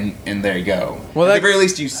input, and there you go. Well, at the very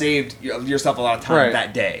least, you saved yourself a lot of time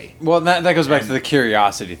that day. Well, that goes back to the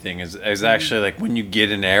curiosity thing. Is actually like when you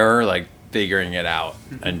get an error, like figuring it out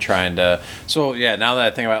and trying to. So yeah, now that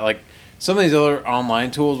I think about it, like some of these other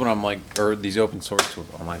online tools, when I'm like, or these open source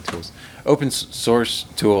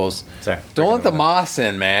tools. Sorry, don't let the moss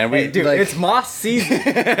in, man. Dude, it's moss season.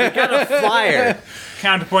 We got a flyer.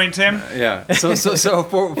 Counterpoint, Tim. Yeah. So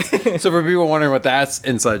for people wondering what that's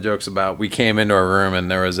inside jokes about, we came into our room and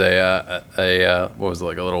there was a what was it,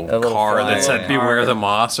 like a little car that said "Beware the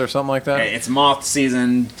moss" or something like that. Hey, it's moth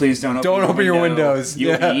season. Please don't open your windows.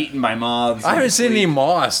 You'll be eaten by moths. I haven't seen any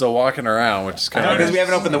moss though walking around, which is kind of because we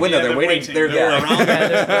haven't opened the window. They're waiting. They're around the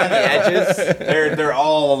edges. They're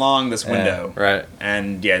all along this window. Right.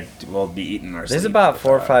 And we'll be eaten ourselves. There's about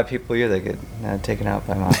 4 or 5 people here that get taken out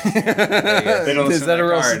by moths. They don't Is that a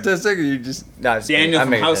real statistic, or you just... No, Daniel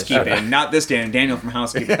from housekeeping. Not this Daniel from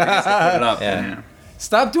housekeeping. I put it up. Yeah.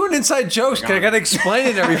 Stop doing inside jokes, because I got to explain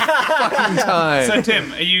it every fucking time. So,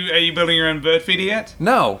 Tim, are you building your own bird feeder yet?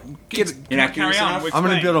 No. You're not carry on. I'm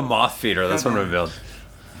going to build a moth feeder. That's what I'm going to build.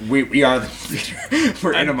 We are the feeder.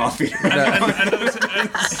 We're in a moth feeder.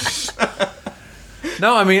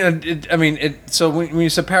 No, I mean, so when you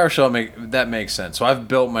said PowerShell, that makes sense. So I've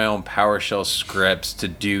built my own PowerShell scripts to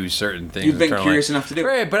do certain things. You've been curious enough to do it.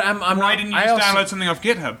 Right, but Why didn't you download something off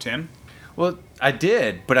GitHub, Tim? Well, I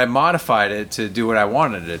did, but I modified it to do what I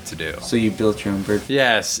wanted it to do. So you built your own bird?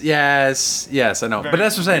 Yes, I know. But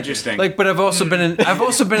that's what I'm saying. Interesting. Like, but I've also been in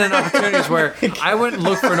opportunities where I went and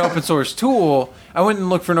looked for an open source tool.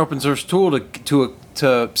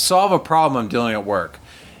 To solve a problem I'm dealing at work.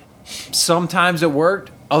 Sometimes it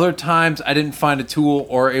worked. Other times I didn't find a tool,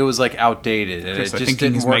 or it was like outdated, and it just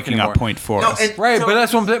didn't work anymore. A point for us. Right, but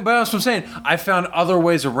that's what I'm saying. I found other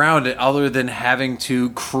ways around it, other than having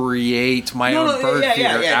to create my own bird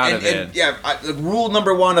feeder out of it. Rule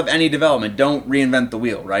number 1 of any development: don't reinvent the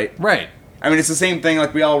wheel. Right. Right. I mean, it's the same thing.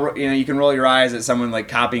 Like we all, you can roll your eyes at someone like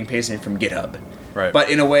copying and pasting from GitHub. Right. But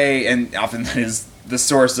in a way, and often that is the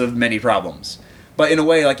source of many problems. But in a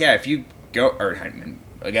way, like if you go,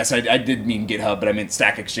 I guess I did mean GitHub, but I meant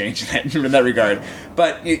Stack Exchange in that regard.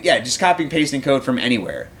 But just copying and pasting code from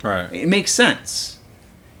anywhere. Right. It makes sense.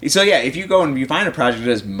 So if you go and you find a project that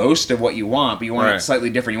does most of what you want, but you want it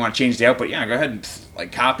slightly different, you want to change the output, go ahead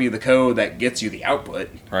and copy the code that gets you the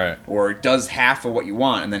output. Right. Or does half of what you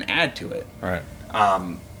want and then add to it. Right.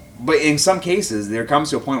 But in some cases, there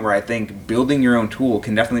comes to a point where I think building your own tool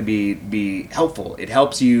can definitely be helpful. It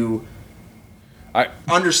helps you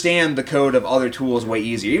understand the code of other tools way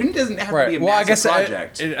easier. Even it doesn't have to be a massive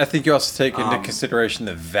project. I think you also take into consideration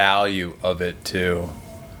the value of it too.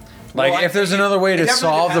 Like if there's another way to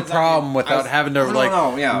solve the problem without having to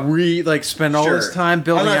spend all this time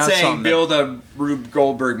building out something. I'm not saying build a Rube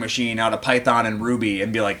Goldberg machine out of Python and Ruby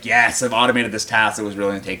and be like, yes, I've automated this task that was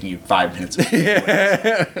really only taking you 5 minutes.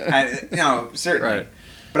 Certainly. Right.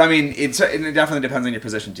 But I mean, it definitely depends on your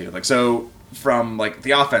position too. Like so, from like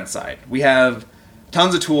the offense side, we have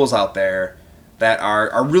tons of tools out there that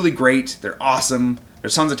are really great. They're awesome.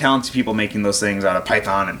 There's tons of talented people making those things out of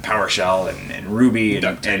Python and PowerShell and Ruby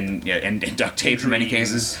and duct tape in many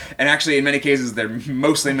cases. And actually, in many cases, they're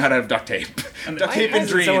mostly not out of duct tape. Duct tape and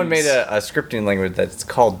dreams. Someone made a scripting language that's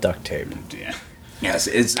called duct tape. Yeah. Yes,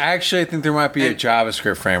 it's Actually, I think there might be a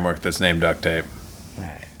JavaScript framework that's named Duct Tape.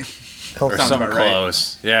 Or Sounds something about right.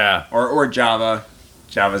 close. Yeah. or Java.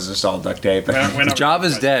 Java's just all duct tape. We're not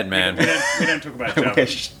Java's about- dead, man. We don't talk about Java.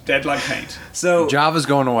 wish. Dead like paint. So Java's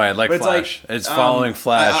going away, like But it's Flash. like, It's following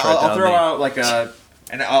Flash right I'll down throw the... out like a,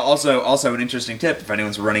 and also an interesting tip if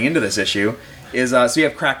anyone's running into this issue is so you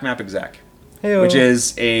have CrackMap Exec, Hey-o. which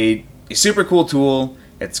is a super cool tool.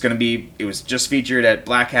 It was just featured at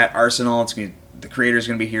Black Hat Arsenal. The creator's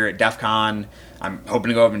going to be here at DEF CON. I'm hoping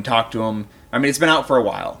to go over and talk to him. I mean, it's been out for a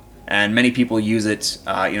while, and many people use it,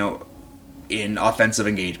 in offensive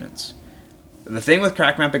engagements. The thing with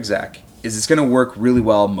CrackMap Exec is it's going to work really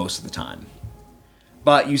well most of the time.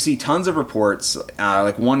 But you see tons of reports,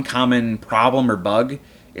 like one common problem or bug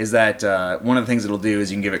is that one of the things it'll do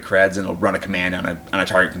is you can give it creds and it'll run a command on a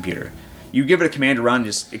target computer. You give it a command to run,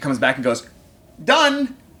 it comes back and goes,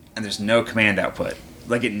 done! And there's no command output.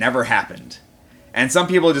 Like it never happened. And some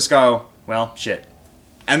people just go, well, shit.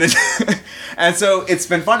 And then, and so it's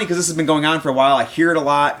been funny because this has been going on for a while. I hear it a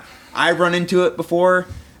lot. I've run into it before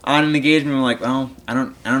on an engagement. I'm like, well, I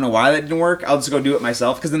don't know why that didn't work. I'll just go do it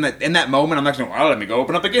myself because in that moment I'm not going, well, let me go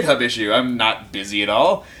open up a GitHub issue. I'm not busy at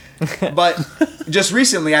all. But just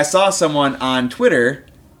recently I saw someone on Twitter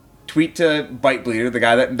tweet to Bytebleeder, the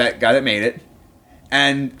guy that made it,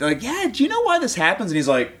 and they're like, yeah, do you know why this happens? And he's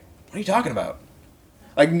like, what are you talking about?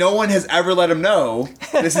 Like no one has ever let him know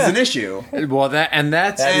this is an issue. Well,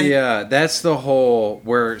 that's the whole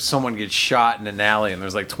where someone gets shot in an alley and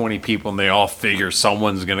there's like 20 people and they all figure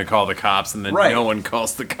someone's going to call the cops and then Right. no one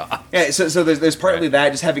calls the cops. Yeah, so there's partly that,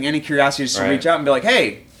 just having any curiosity just to Right. reach out and be like,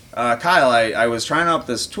 hey, Kyle, I was trying out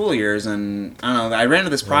this tool of yours and I don't know, I ran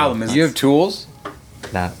into this problem. You have tools?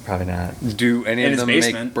 Probably not. Do any In of his them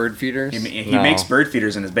basement. make bird feeders? He No. makes bird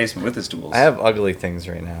feeders in his basement with his tools. I have ugly things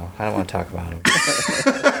right now. I don't want to talk about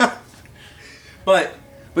them. But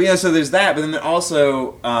so there's that. But then there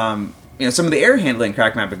also, some of the error handling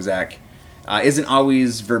CrackMap Exec isn't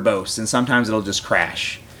always verbose, and sometimes it'll just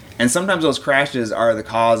crash. And sometimes those crashes are the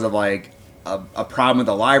cause of like a problem with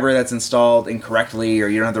the library that's installed incorrectly, or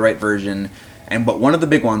you don't have the right version. But one of the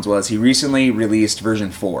big ones was he recently released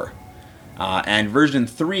version 4, and version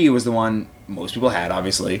 3 was the one most people had,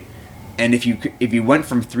 obviously. And if you went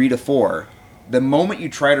from 3 to 4, the moment you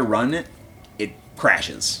try to run it, it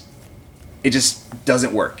crashes. It just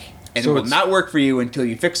doesn't work. And So it will it's- not work for you until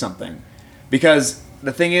you fix something. Because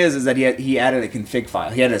the thing is that he added a config file.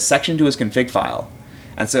 He added a section to his config file.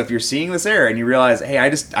 And so if you're seeing this error and you realize, hey, I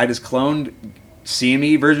just cloned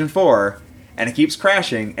CME version 4 and it keeps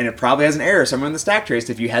crashing and it probably has an error somewhere in the stack trace,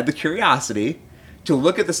 if you had the curiosity to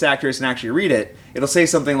look at the stack trace and actually read it, it'll say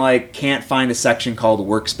something like, can't find a section called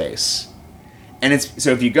workspace. And it's so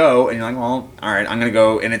if you go and you're like, well, all right, I'm gonna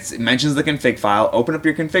go, and it mentions the config file. Open up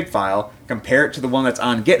your config file, compare it to the one that's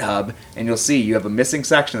on GitHub, and you'll see you have a missing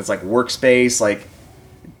section that's like workspace,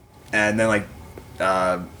 and then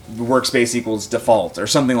workspace equals default or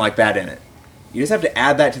something like that in it. You just have to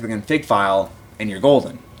add that to the config file, and you're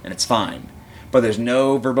golden, and it's fine. But there's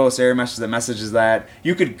no verbose error message that messages that.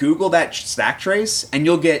 You could Google that stack trace, and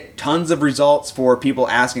you'll get tons of results for people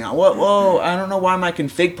asking, whoa, I don't know why my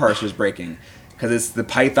config parser is breaking. Because it's the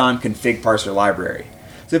Python config parser library.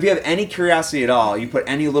 So if you have any curiosity at all, you put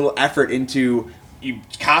any little effort into, you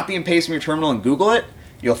copy and paste from your terminal and Google it,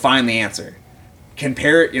 you'll find the answer.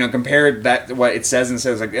 Compare that what it says and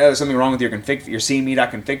says like, oh, there's something wrong with your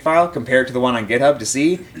CME.config file. Compare it to the one on GitHub to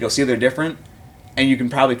see. You'll see they're different, and you can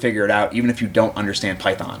probably figure it out even if you don't understand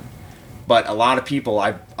Python. But a lot of people,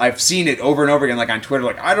 I've seen it over and over again, like on Twitter,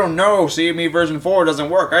 like, I don't know, CME version 4 doesn't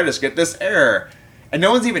work. I just get this error. And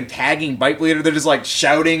no one's even tagging Bytebleeder. They're just like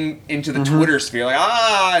shouting into the Twitter sphere,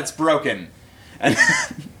 like, it's broken.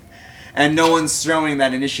 And no one's throwing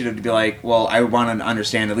that initiative to be like, well, I want to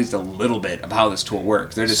understand at least a little bit of how this tool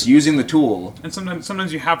works. They're just using the tool. And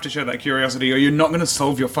sometimes you have to show that curiosity, or you're not going to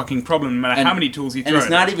solve your fucking problem, no matter how many tools you throw. And it's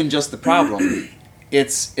at not it. even just the problem.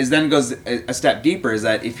 It then goes a step deeper, is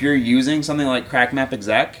that if you're using something like CrackMap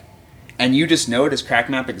Exec, and you just know it as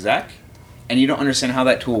CrackMap Exec, and you don't understand how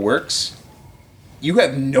that tool works, you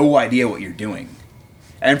have no idea what you're doing.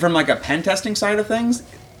 And from like a pen testing side of things,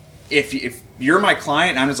 if you're my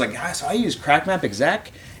client and I'm just like, so I use CrackMap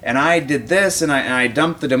Exec and I did this and I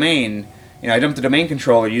dumped the domain, I dumped the domain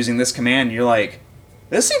controller using this command, and you're like,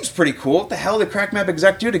 this seems pretty cool. What the hell did CrackMap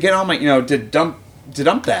Exec do to get all my, to dump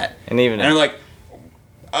that? And even I'm like,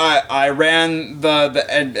 I ran the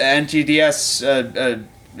NTDS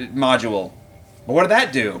module. But what did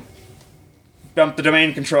that do? Dump the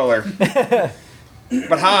domain controller.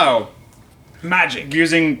 But how? Magic.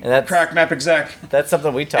 Using crack map exec. That's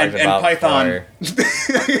something we talked about. And Python.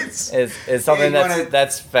 It's something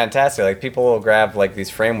that's fantastic. Like, people will grab like these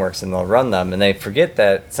frameworks and they'll run them, and they forget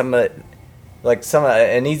that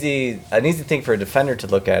an easy thing for a defender to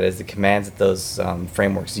look at is the commands that those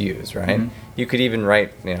frameworks use, right? Mm-hmm. You could even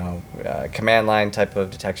write, command line type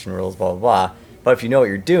of detection rules, blah, blah, blah. But if you know what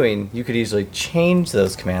you're doing, you could easily change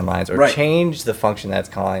those command lines or change the function that's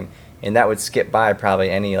calling, and that would skip by probably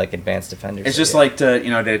any like advanced defender. It's just like to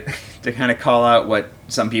kind of call out what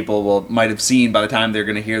some people might have seen by the time they're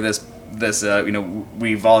going to hear this.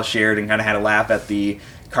 We've all shared and kind of had a laugh at the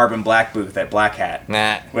Carbon Black booth at Black Hat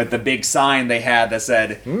with the big sign they had that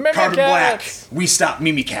said Carbon Black, we stop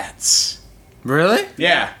Mimikatz. Really?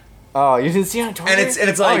 Yeah. Oh, you didn't see it on Twitter? And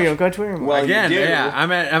it's like, you don't go to Twitter. Well, again, you do. yeah. I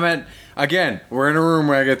meant again. We're in a room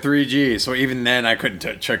where I get 3G, so even then I couldn't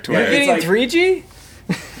check Twitter. You're getting 3G?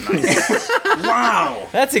 Wow,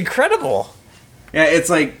 that's incredible. Yeah, it's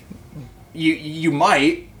like you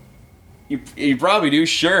might, you probably do,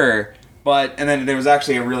 sure. But, and then there was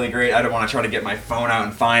actually a really great, I don't want to try to get my phone out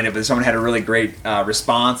and find it, but someone had a really great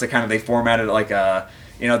response that kind of, they formatted it like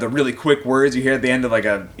the really quick words you hear at the end of like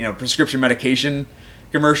a, prescription medication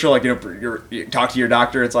commercial, like, you talk to your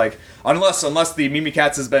doctor, it's like, unless the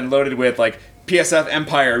Mimikatz has been loaded with like PSF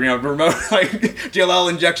Empire, remote like GLL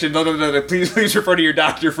injection, blah, blah, blah, blah, please refer to your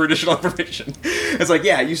doctor for additional information. It's like,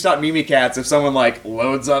 yeah, you stop Mimikatz if someone like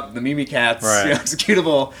loads up the Mimikatz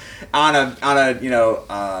executable on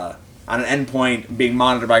an endpoint being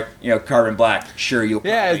monitored by Carbon Black. Sure, you'll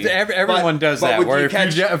probably, everyone does that. Where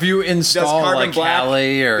if you install like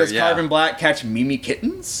Kali or does Carbon Black catch Mimi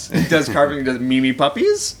kittens? does Mimi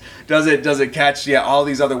puppies? Does it catch all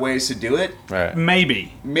these other ways to do it? Right.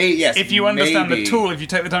 Maybe. Yes. If you understand the tool, if you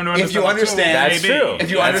take the time to understand, if you understand, that's true.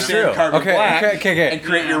 If you understand Carbon Black and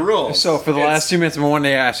create your rules. So for the last 2 minutes, I wanted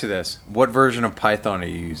to ask you this: what version of Python are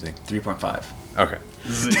you using? 3.5. Okay.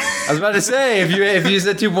 I was about to say, if you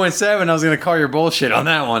said 2.7, I was going to call your bullshit on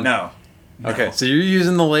that one. No. Okay, so you're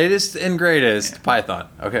using the latest and greatest Python.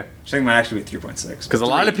 Okay. I think it might actually be 3.6. Because a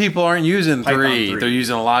lot of people aren't using 3. They're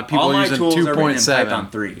using a lot of people using 2.7. Python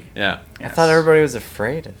 3. Yeah. Yes. I thought everybody was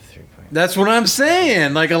afraid of 3.7. That's what I'm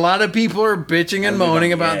saying. Like, a lot of people are bitching and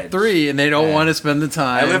moaning about 3, and they don't want to spend the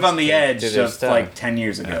time. I live on the edge just like 10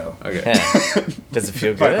 years ago. Okay. Yeah. Does it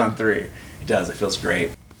feel good? Python 3. It does. It feels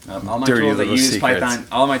great. All my Dirty tools that little use secrets. Python,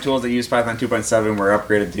 all my tools that use Python 2.7 were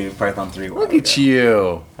upgraded to Python 3. Look at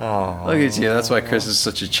you. Oh. Look at you. That's why Chris is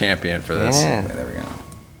such a champion for this. Yeah. Okay, there we go.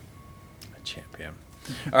 A champion.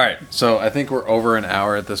 All right, so I think we're over an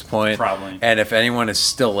hour at this point. Probably. And if anyone is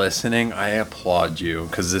still listening, I applaud you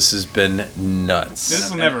because this has been nuts. This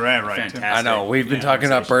will never air, right? Fantastic. I know we've been talking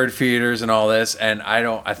about bird feeders and all this, and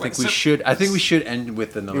I think we should end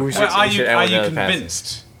with another. We should- Well, are you another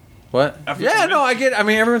convinced? What? I've Yeah, no, convinced- I get. I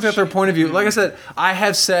mean, everyone's got their point of view. Like I said, I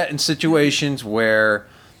have sat in situations where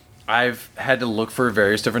I've had to look for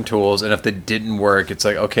various different tools, and if they didn't work, it's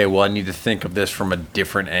like, okay, well, I need to think of this from a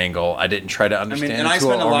different angle. I didn't try to understand. and the I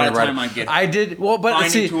tool spend a or lot of write time it. on GitHub. I did well, but Finding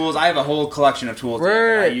see, tools. I have a whole collection of tools. that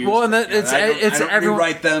I Right. use. Well, and that- You know, it's- I don't, it's I don't everyone-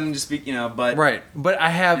 rewrite them. Just but right. But I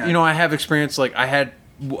have, I have experience. Like I had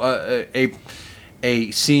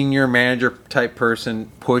a senior manager type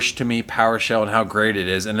person push to me PowerShell and how great it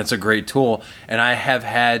is, and it's a great tool. And I have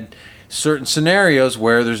had certain scenarios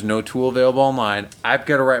where there's no tool available online. I've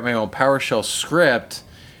got to write my own PowerShell script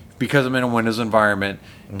because I'm in a Windows environment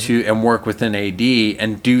to and work within AD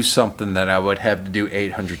and do something that I would have to do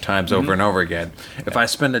 800 times over and over again. If I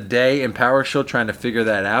spend a day in PowerShell trying to figure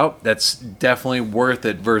that out, that's definitely worth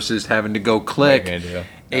it versus having to go click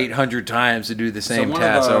 800 times to do the same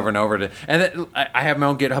task over and over. And then I have my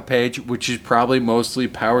own GitHub page, which is probably mostly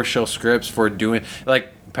PowerShell scripts for doing,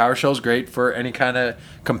 like, PowerShell is great for any kind of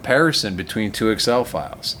comparison between two Excel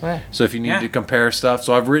files. Right. So if you need to compare stuff,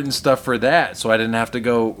 so I've written stuff for that, so I didn't have to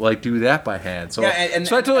go like do that by hand. So so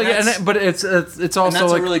I totally get it, but it's also and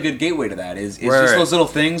that's like a really good gateway to that. Is Right. just those little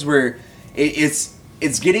things where it's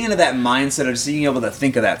getting into that mindset of just being able to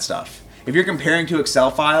think of that stuff. If you're comparing two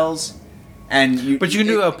Excel files. But you can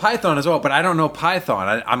do a Python as well. But I don't know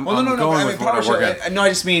Python. I'm going with what I work at. No, I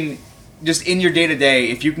just mean, just in your day to day,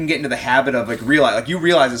 if you can get into the habit of you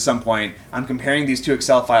realize at some point, I'm comparing these two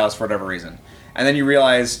Excel files for whatever reason, and then you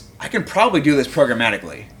realize I can probably do this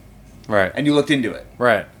programmatically, Right. and you looked into it.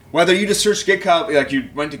 Right. Whether you just searched GitHub, like you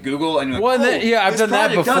went to Google and you're like, Well, I've done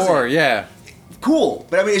that before. Yeah. Cool,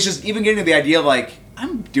 but I mean, it's just even getting to the idea of like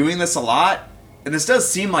I'm doing this a lot. And this does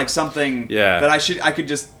seem like something Yeah. that I could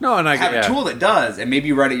just No, and have a tool that does, and maybe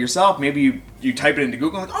you write it yourself. Maybe you type it into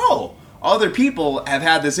Google, like, oh, other people have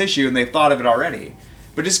had this issue and they've thought of it already.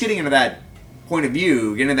 But just getting into that point of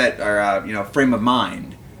view, getting into that frame of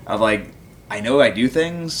mind of like, I know I do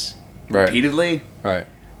things repeatedly, Right.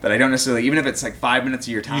 that I don't necessarily, even if it's like 5 minutes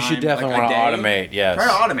of your time. You should definitely like want to automate. Yes. Try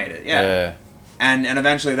to automate it. Yeah. And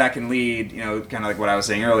eventually that can lead, kind of like what I was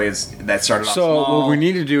saying earlier, is that started off So small. what we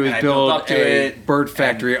need to do is and I built build up to a it, bird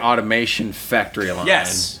factory automation factory line.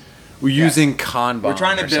 Yes. We're using Kanban. We're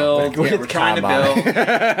trying to or build. something. Yeah, we're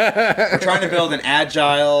trying to build an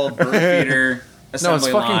agile bird feeder No, it's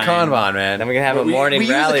assembly fucking line. Kanban, man. Then we're gonna have a morning we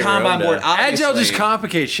rally use a Kanban room board. to- Obviously. Agile just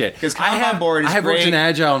complicates shit. 'Cause I Kanban board is I have worked in great.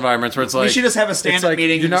 agile environments where it's like We should just have a it's stand-up like,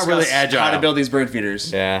 meeting. You're to not really discuss agile. How to build these bird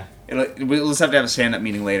feeders? Yeah. We'll just have to have a stand-up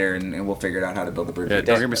meeting later, and we'll figure out how to build the bird Yeah, feeder.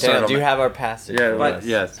 don't get me started Daniel, on do you that. have our passage? Yeah, But-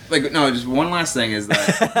 yes. Like, no, just one last thing is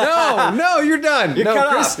that No, you're done. You're no, cut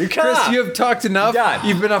Chris, off. You're cut Chris, off. you have talked enough. You're done.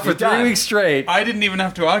 You've been up for You're 3 done. weeks straight. I didn't even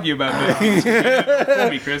have to argue about this. For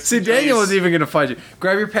me, Chris. See, Daniel was Jeez. even going to fight you.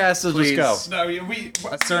 Grab your passage, let's Please. go.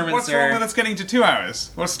 No, sermon, what's sir. wrong with us getting to 2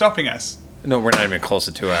 hours? What's stopping us? No, we're not even close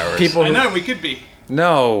to 2 hours. People I who, know we could be.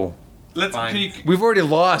 No. Let's. Fine. Can you, We've already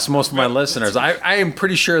lost most of my listeners. I am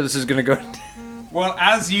pretty sure this is going to go... well,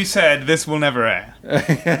 as you said, this will never air. We'll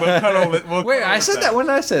cut all the, we'll Wait, cut all I this said out. that? When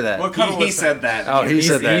did I say that? We'll cut all he this said out. that. Oh, he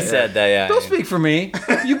said that. he said that, yeah. Don't speak for me.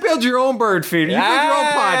 You build your own bird feeder. You build your own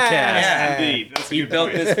podcast. Yeah, indeed. That's a He good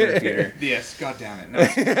built point. this bird feeder. Yes, god damn it.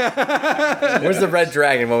 No. Where's the red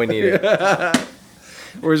dragon when we need it?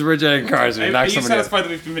 Where's Ridge and Cars? We Are knock you somebody out. satisfied that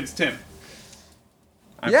we've convinced Tim?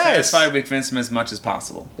 I'm Yes. satisfied we convinced him as much as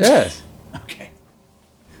possible. Yes. Okay.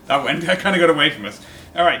 That went. That kind of got away from us.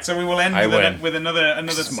 All right, so we will end I with, win. with another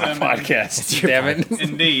This is my sermon. podcast. Damn it.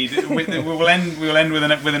 Indeed, we will end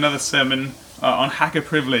with another sermon on hacker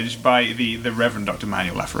privilege by the Reverend Dr.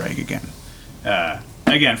 Manuel Lafargue again.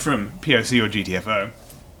 Again from POC or GTFO.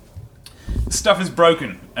 Stuff is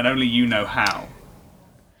broken, and only you know how.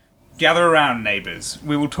 Gather around, neighbours.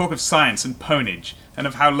 We will talk of science and ponage, and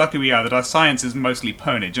of how lucky we are that our science is mostly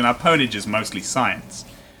ponage, and our ponage is mostly science.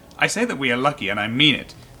 I say that we are lucky, and I mean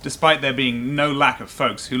it, despite there being no lack of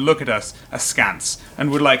folks who look at us askance and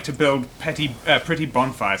would like to build pretty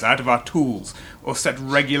bonfires out of our tools, or set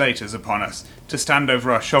regulators upon us to stand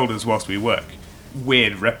over our shoulders whilst we work.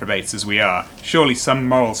 Weird reprobates as we are, surely some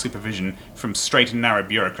moral supervision from straight and narrow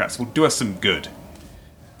bureaucrats will do us some good.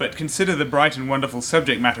 But consider the bright and wonderful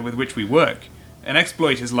subject matter with which we work. An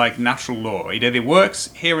exploit is like natural law. It either works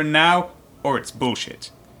here and now, or it's bullshit.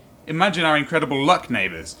 Imagine our incredible luck,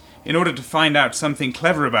 neighbours. In order to find out something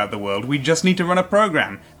clever about the world, we just need to run a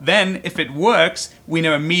program. Then, if it works, we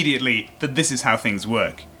know immediately that this is how things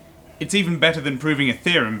work. It's even better than proving a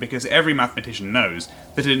theorem, because every mathematician knows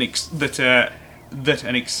that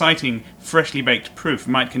an exciting, freshly baked proof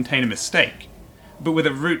might contain a mistake. But with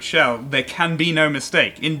a root shell, there can be no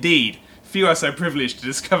mistake. Indeed, few are so privileged to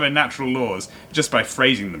discover natural laws just by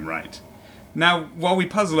phrasing them right. Now, while we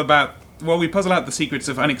puzzle out the secrets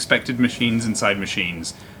of unexpected machines inside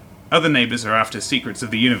machines, other neighbours are after secrets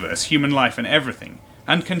of the universe, human life, and everything,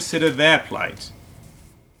 and consider their plight.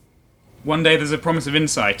 One day there's a promise of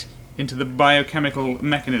insight into the biochemical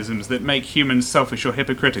mechanisms that make humans selfish or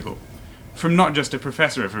hypocritical, from not just a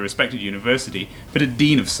professor of a respected university, but a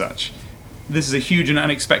dean of such. This is a huge and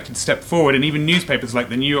unexpected step forward, and even newspapers like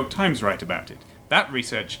the New York Times write about it. That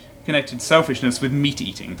research connected selfishness with meat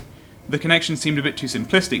eating. The connection seemed a bit too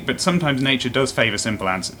simplistic, but sometimes nature does favour simple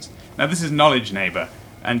answers. Now this is knowledge, neighbour,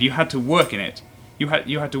 and you had to work in it. You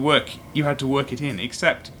had to work it in,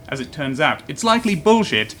 except, as it turns out, it's likely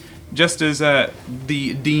bullshit, just as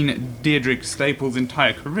the Dean Deirdre Staples'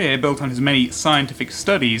 entire career, built on his many scientific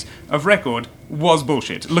studies of record, was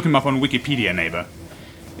bullshit. Look him up on Wikipedia, neighbour.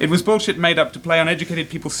 It was bullshit made up to play on educated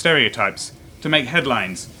people's stereotypes, to make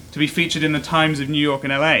headlines, to be featured in the Times of New York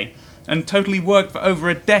and LA, and totally worked for over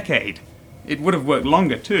a decade. It would have worked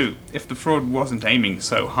longer, too, if the fraud wasn't aiming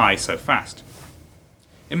so high so fast.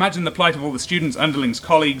 Imagine the plight of all the students, underlings,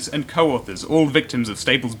 colleagues, and co-authors, all victims of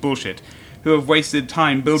Staples' bullshit, who have wasted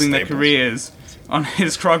time building their careers on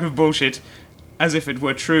his crock of bullshit as if it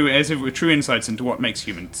were true insights into what makes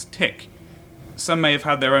humans tick. Some may have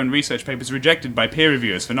had their own research papers rejected by peer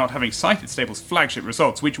reviewers for not having cited Staples' flagship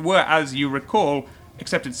results, which were, as you recall,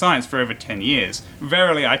 accepted science for over 10 years.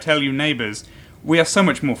 Verily, I tell you, neighbours, we are so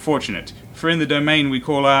much more fortunate, for in the domain we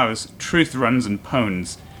call ours, truth runs and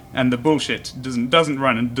pones, and the bullshit doesn't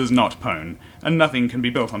run and does not pone, and nothing can be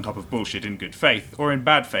built on top of bullshit in good faith, or in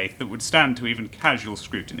bad faith that would stand to even casual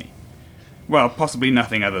scrutiny. Well, possibly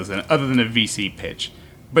nothing other than a VC pitch,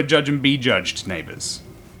 but judge and be judged, neighbours.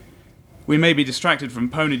 We may be distracted from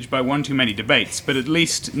ponage by one too many debates, but at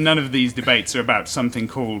least none of these debates are about something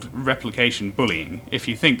called replication bullying. If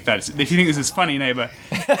you think this is funny, neighbour,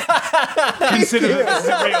 consider that this is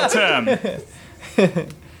a real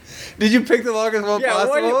term. Did you pick the longest one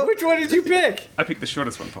possible? Which one did you pick? I picked the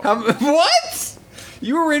shortest one possible. What?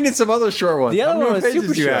 You were reading some other short ones. The other How many one was pages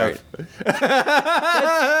super do you short. have?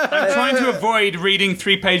 I'm trying to avoid reading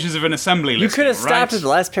 3 pages of an assembly You list. could have stopped at the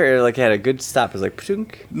last paragraph, like had a good stop. It was like,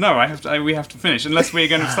 pshunk. No, we have to finish. Unless we're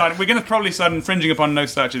going to start. We're going to probably start infringing upon No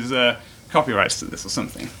Starch's copyrights to this or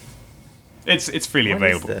something. It's freely What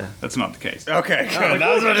is available. the- That's not the case. Okay, good.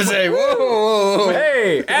 I was about to say, whoa.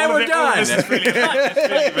 Hey, and we're All of done. this is freely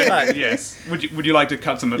available. Yes. Would you like to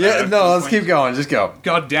cut some of Yeah, that? no, let's keep going. Just go.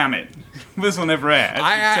 God damn it! This will never air. As you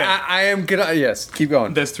said, I am gonna. Yes, keep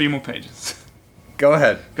going. there's 3 more pages. Go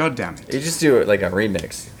ahead. God damn it! You just do it like a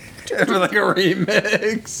remix. Like a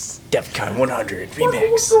remix. DEFCON 100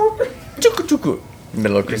 remix. Chuku chuku.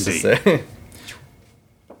 Middle of Christmas. Indeed.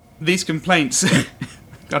 These complaints.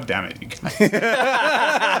 God damn it, you guys.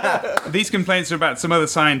 These complaints are about some other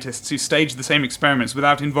scientists who staged the same experiments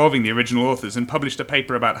without involving the original authors and published a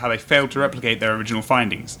paper about how they failed to replicate their original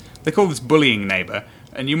findings. They call this bullying, neighbour,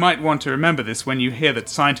 and you might want to remember this when you hear that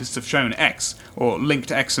scientists have shown X, or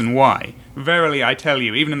linked X and Y. Verily, I tell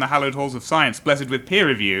you, even in the hallowed halls of science, blessed with peer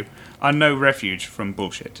review, are no refuge from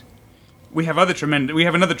bullshit. We have another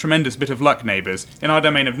tremendous bit of luck, neighbours. In our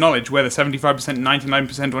domain of knowledge, whether 75%,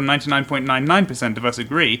 99%, or 99.99% of us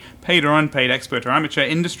agree, paid or unpaid, expert or amateur,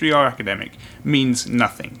 industry or academic, means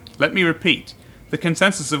nothing. Let me repeat. The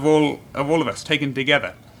consensus of all of us taken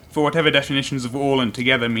together, for whatever definitions of all and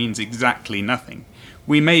together means exactly nothing.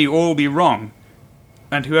 We may all be wrong,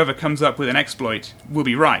 and whoever comes up with an exploit will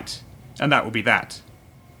be right, and that will be that.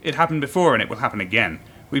 It happened before and it will happen again.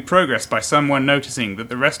 We progress by someone noticing that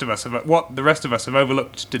what the rest of us have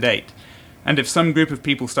overlooked to date. And if some group of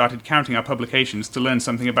people started counting our publications to learn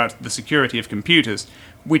something about the security of computers,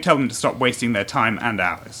 we tell them to stop wasting their time and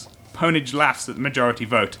ours. Ponage laughs at the majority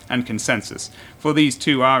vote and consensus, for these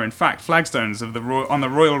two are in fact flagstones on the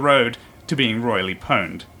royal road to being royally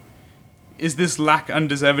pwned. Is this lack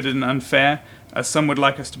undeserved and unfair, as some would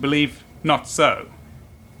like us to believe? Not so.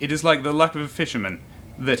 It is like the luck of a fisherman,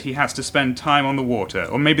 that he has to spend time on the water,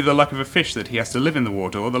 or maybe the luck of a fish that he has to live in the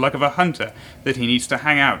water, or the luck of a hunter that he needs to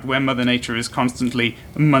hang out where Mother Nature is constantly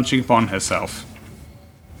munching upon herself.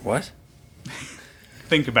 What?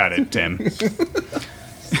 Think about it, Tim.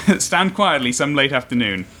 Stand quietly some late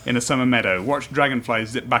afternoon in a summer meadow, watch dragonflies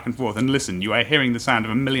zip back and forth, and listen. You are hearing the sound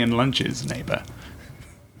of 1,000,000 lunches, neighbour.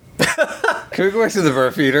 Can we go back to the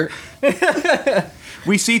verb feeder?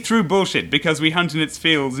 We see through bullshit because we hunt in its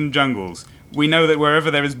fields and jungles. We know that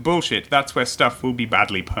wherever there is bullshit, that's where stuff will be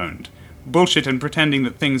badly pwned. Bullshit and pretending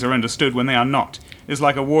that things are understood when they are not is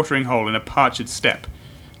like a watering hole in a parched steppe.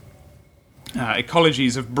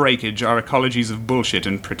 Ecologies of breakage are ecologies of bullshit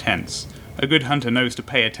and pretense. A good hunter knows to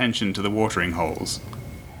pay attention to the watering holes.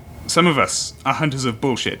 Some of us are hunters of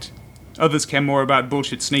bullshit. Others care more about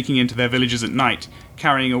bullshit sneaking into their villages at night,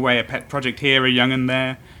 carrying away a pet project here, a young'un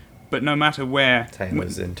there. But no matter where... Time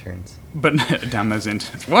those interns. But damn those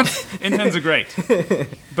interns. What? Interns are great.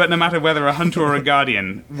 But no matter whether a hunter or a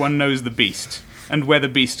guardian, one knows the beast, and where the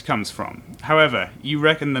beast comes from. However, you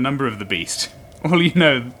reckon the number of the beast. All you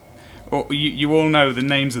know... Or you all know the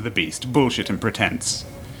names of the beast, bullshit and pretense.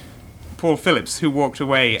 Paul Phillips, who walked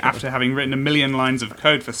away after having written 1,000,000 lines of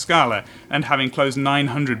code for Scala and having closed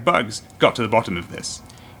 900 bugs, got to the bottom of this.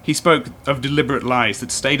 He spoke of deliberate lies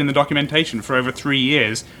that stayed in the documentation for over 3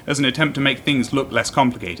 years as an attempt to make things look less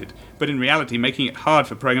complicated, but in reality making it hard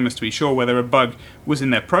for programmers to be sure whether a bug was in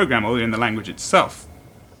their program or in the language itself.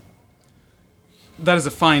 That is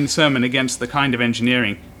a fine sermon against the kind of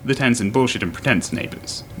engineering that ends in bullshit and pretense,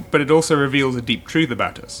 neighbours, but it also reveals a deep truth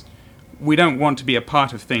about us. We don't want to be a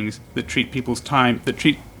part of things that treat people's time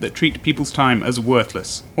as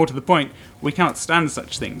worthless, or to the point, we cannot stand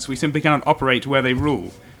such things. We simply cannot operate where they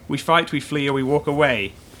rule. We fight, we flee, or we walk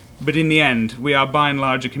away. But in the end, we are by and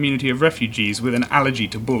large a community of refugees with an allergy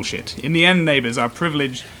to bullshit. In the end, neighbours, our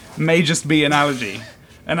privilege may just be an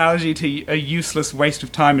allergy to a useless waste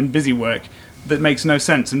of time and busy work that makes no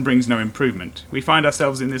sense and brings no improvement. We find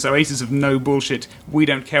ourselves in this oasis of no bullshit, we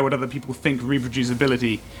don't care what other people think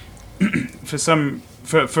reproducibility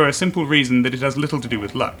for a simple reason that it has little to do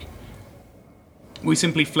with luck. We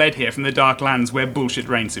simply fled here from the dark lands where bullshit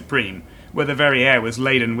reigned supreme, where the very air was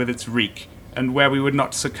laden with its reek, and where we would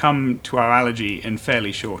not succumb to our allergy in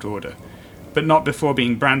fairly short order, but not before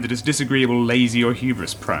being branded as disagreeable, lazy, or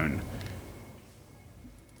hubris-prone.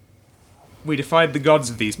 We defied the gods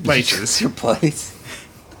of these places. Your place.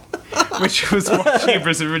 which was what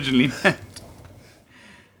hubris originally meant.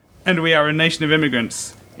 And we are a nation of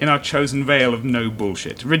immigrants in our chosen veil of no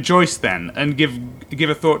bullshit. Rejoice then, and give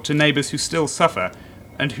a thought to neighbours who still suffer,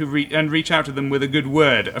 and reach out to them with a good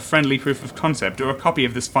word, a friendly proof of concept, or a copy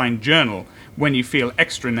of this fine journal when you feel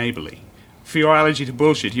extra neighbourly. For your allergy to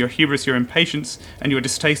bullshit, your hubris, your impatience, and your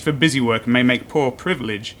distaste for busy work may make poor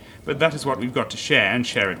privilege, but that is what we've got to share, and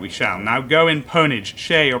share it we shall. Now go in ponage,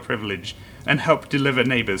 share your privilege, and help deliver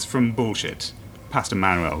neighbours from bullshit. Pastor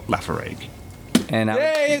Manuel Lafargue. And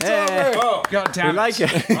Hey, it's over! Oh, God damn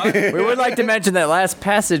it. we would like to mention that last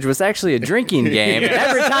passage was actually a drinking game. And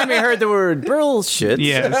every time we heard the word bullshit,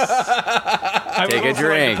 Yes. I Take would a also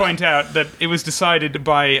like drink. to point out that it was decided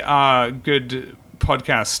by our good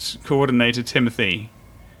podcast coordinator, Timothy,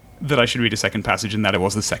 that I should read a second passage, and that it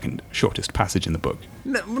was the second shortest passage in the book.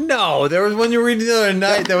 No, there was one you were reading the other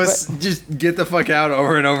night that was just get the fuck out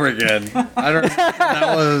over and over again. I don't know what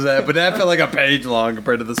that was that, but that felt like a page long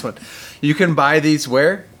compared to this one. You can buy these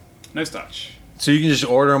where? No starch. So you can just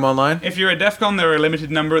order them online? If you're at DEF CON, there are a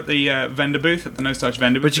limited number at the vendor booth, at the No Starch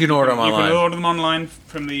vendor booth. But you can order them You online. can order them online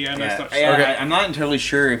from the No Starch. Okay. I'm not entirely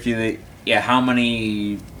sure how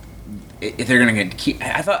many if they're gonna keep.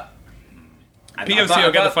 I thought POC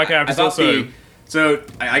will get the fuck out. I It's thought also so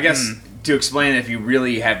I guess to explain, if you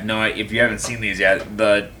really have if you haven't seen these yet,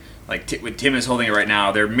 what Tim is holding it right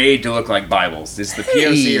now, they're made to look like Bibles. It's the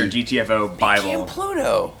POC or GTFO Bible.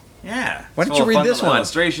 Pluto. Yeah. Why It's don't full you of read fun this little one?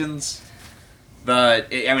 Illustrations.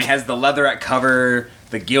 It has the leatherette cover,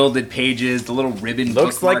 the gilded pages, the little ribbon.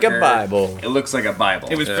 Looks like a bookmarker. Bible. It looks like a Bible.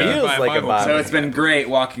 it was printed Feels by like a Bible. Bible. So it's been great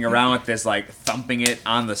walking around with this, thumping it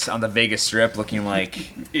on the Vegas Strip, looking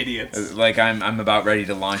like Idiots. I'm about ready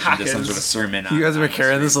to launch into some Hackers. sort of sermon. You guys have on been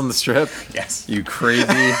carrying this on the strip? Yes. You crazy,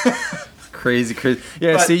 crazy.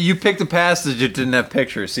 Yeah, But- see, you picked a passage that didn't have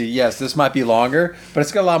pictures. See, yes, this might be longer, but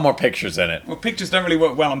it's got a lot more pictures in it. Well, pictures don't really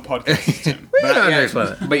work well on podcasts, Tim. We don't have to explain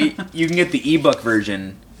it. But you can get the ebook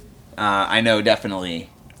version. I know definitely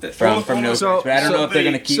from No So- but I don't know if they're the-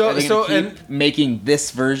 going to keep, so- are they so- gonna keep making this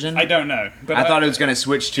version. I don't know. But I thought it was going to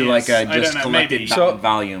switch to Yes, I just don't know, collected maybe. So-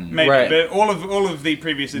 volume. Maybe, Right. but all of the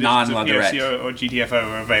previous editions of Non-leatherette. POC or GTFO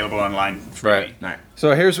are available online freely. Right. All right.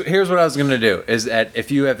 So here's what I was going to do is that if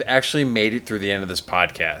you have actually made it through the end of this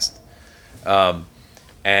podcast,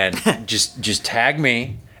 and just tag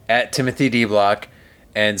me at Timothy D Block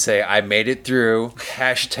and say I made it through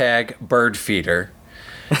 #birdfeeder,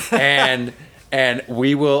 and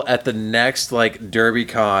we will at the next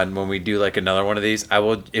DerbyCon when we do another one of these, I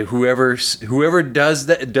will whoever does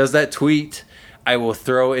that tweet, I will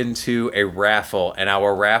throw into a raffle, and I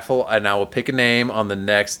will pick a name on the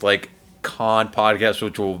next con podcast,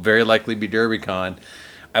 which will very likely be DerbyCon.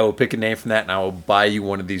 I will pick a name from that, and I will buy you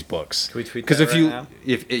one of these books. Can we tweet Because that if right you, now?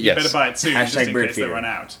 if You yes, better buy it soon, just in case they Birdfeeder. run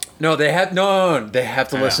out. no, they have they have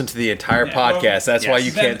to listen to the entire Yeah, well, podcast. That's why yes.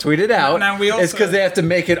 you Then- can't tweet it out. now we it's also- because they have to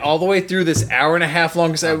make it all the way through this hour and a half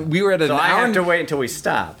long. We were at an So I hour. have to wait until we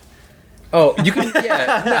stop. Oh, you can.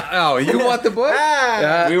 Yeah. No, you want the book?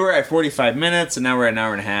 We were at 45 minutes, and now we're at an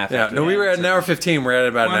hour and a half. Yeah, after no, we that. were at an hour 15. We're at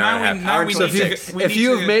about Well, an hour now and a we- half. now Hour we so need to- we if need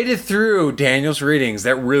you to- have made it through Daniel's readings,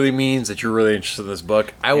 that really means that you're really interested in this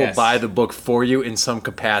book. I will Yes. buy the book for you in some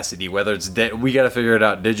capacity, whether it's we got to figure it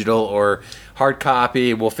out, digital or hard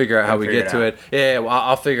copy. We'll figure out how we figure get it to out. it. Yeah, well,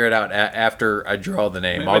 I'll figure it out after I draw the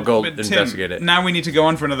name. I'll go But Tim, investigate it. Now we need to go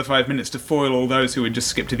on for another 5 minutes to foil all those who would just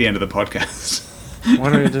skip to the end of the podcast.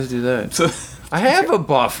 Why don't we just do that? So, I have a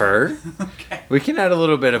buffer. We can add a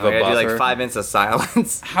little bit of a I gotta buffer. do 5 minutes of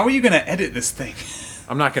silence. how are you going to edit this thing?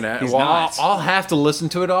 I'm not gonna. He's Well, not. I'll have to listen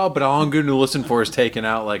to it all, but all I'm going to listen for is taking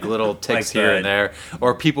out little ticks Like here the- and there,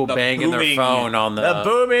 or people banging their booming- phone on the. The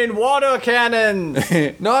booming water cannon.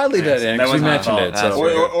 No, I leave that in That because was you my mentioned fault. it. That's So.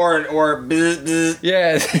 right. Or bzz, bzz.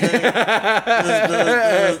 Yeah.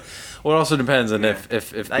 Well, it also depends on if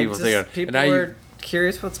people think. People and now are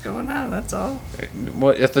curious what's going on. That's all.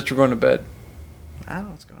 What? I thought you were going to bed. I don't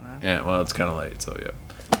know what's going on. Yeah. Well, it's kind of late, so yeah.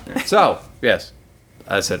 So yes,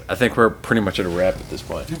 I said I think we're pretty much at a wrap at this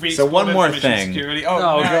point. So one more Information thing. security. Oh,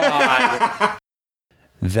 no. God.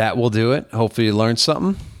 That will do it. Hopefully you learned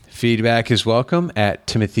something. Feedback is welcome at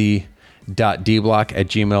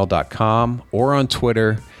timothy.dblock@gmail.com or on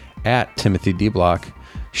Twitter at timothydblock.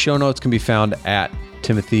 Show notes can be found at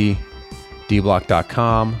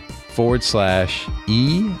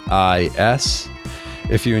timothydblock.com/EIS.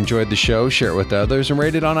 If you enjoyed the show, share it with others and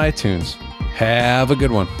rate it on iTunes. Have a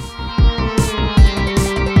good one.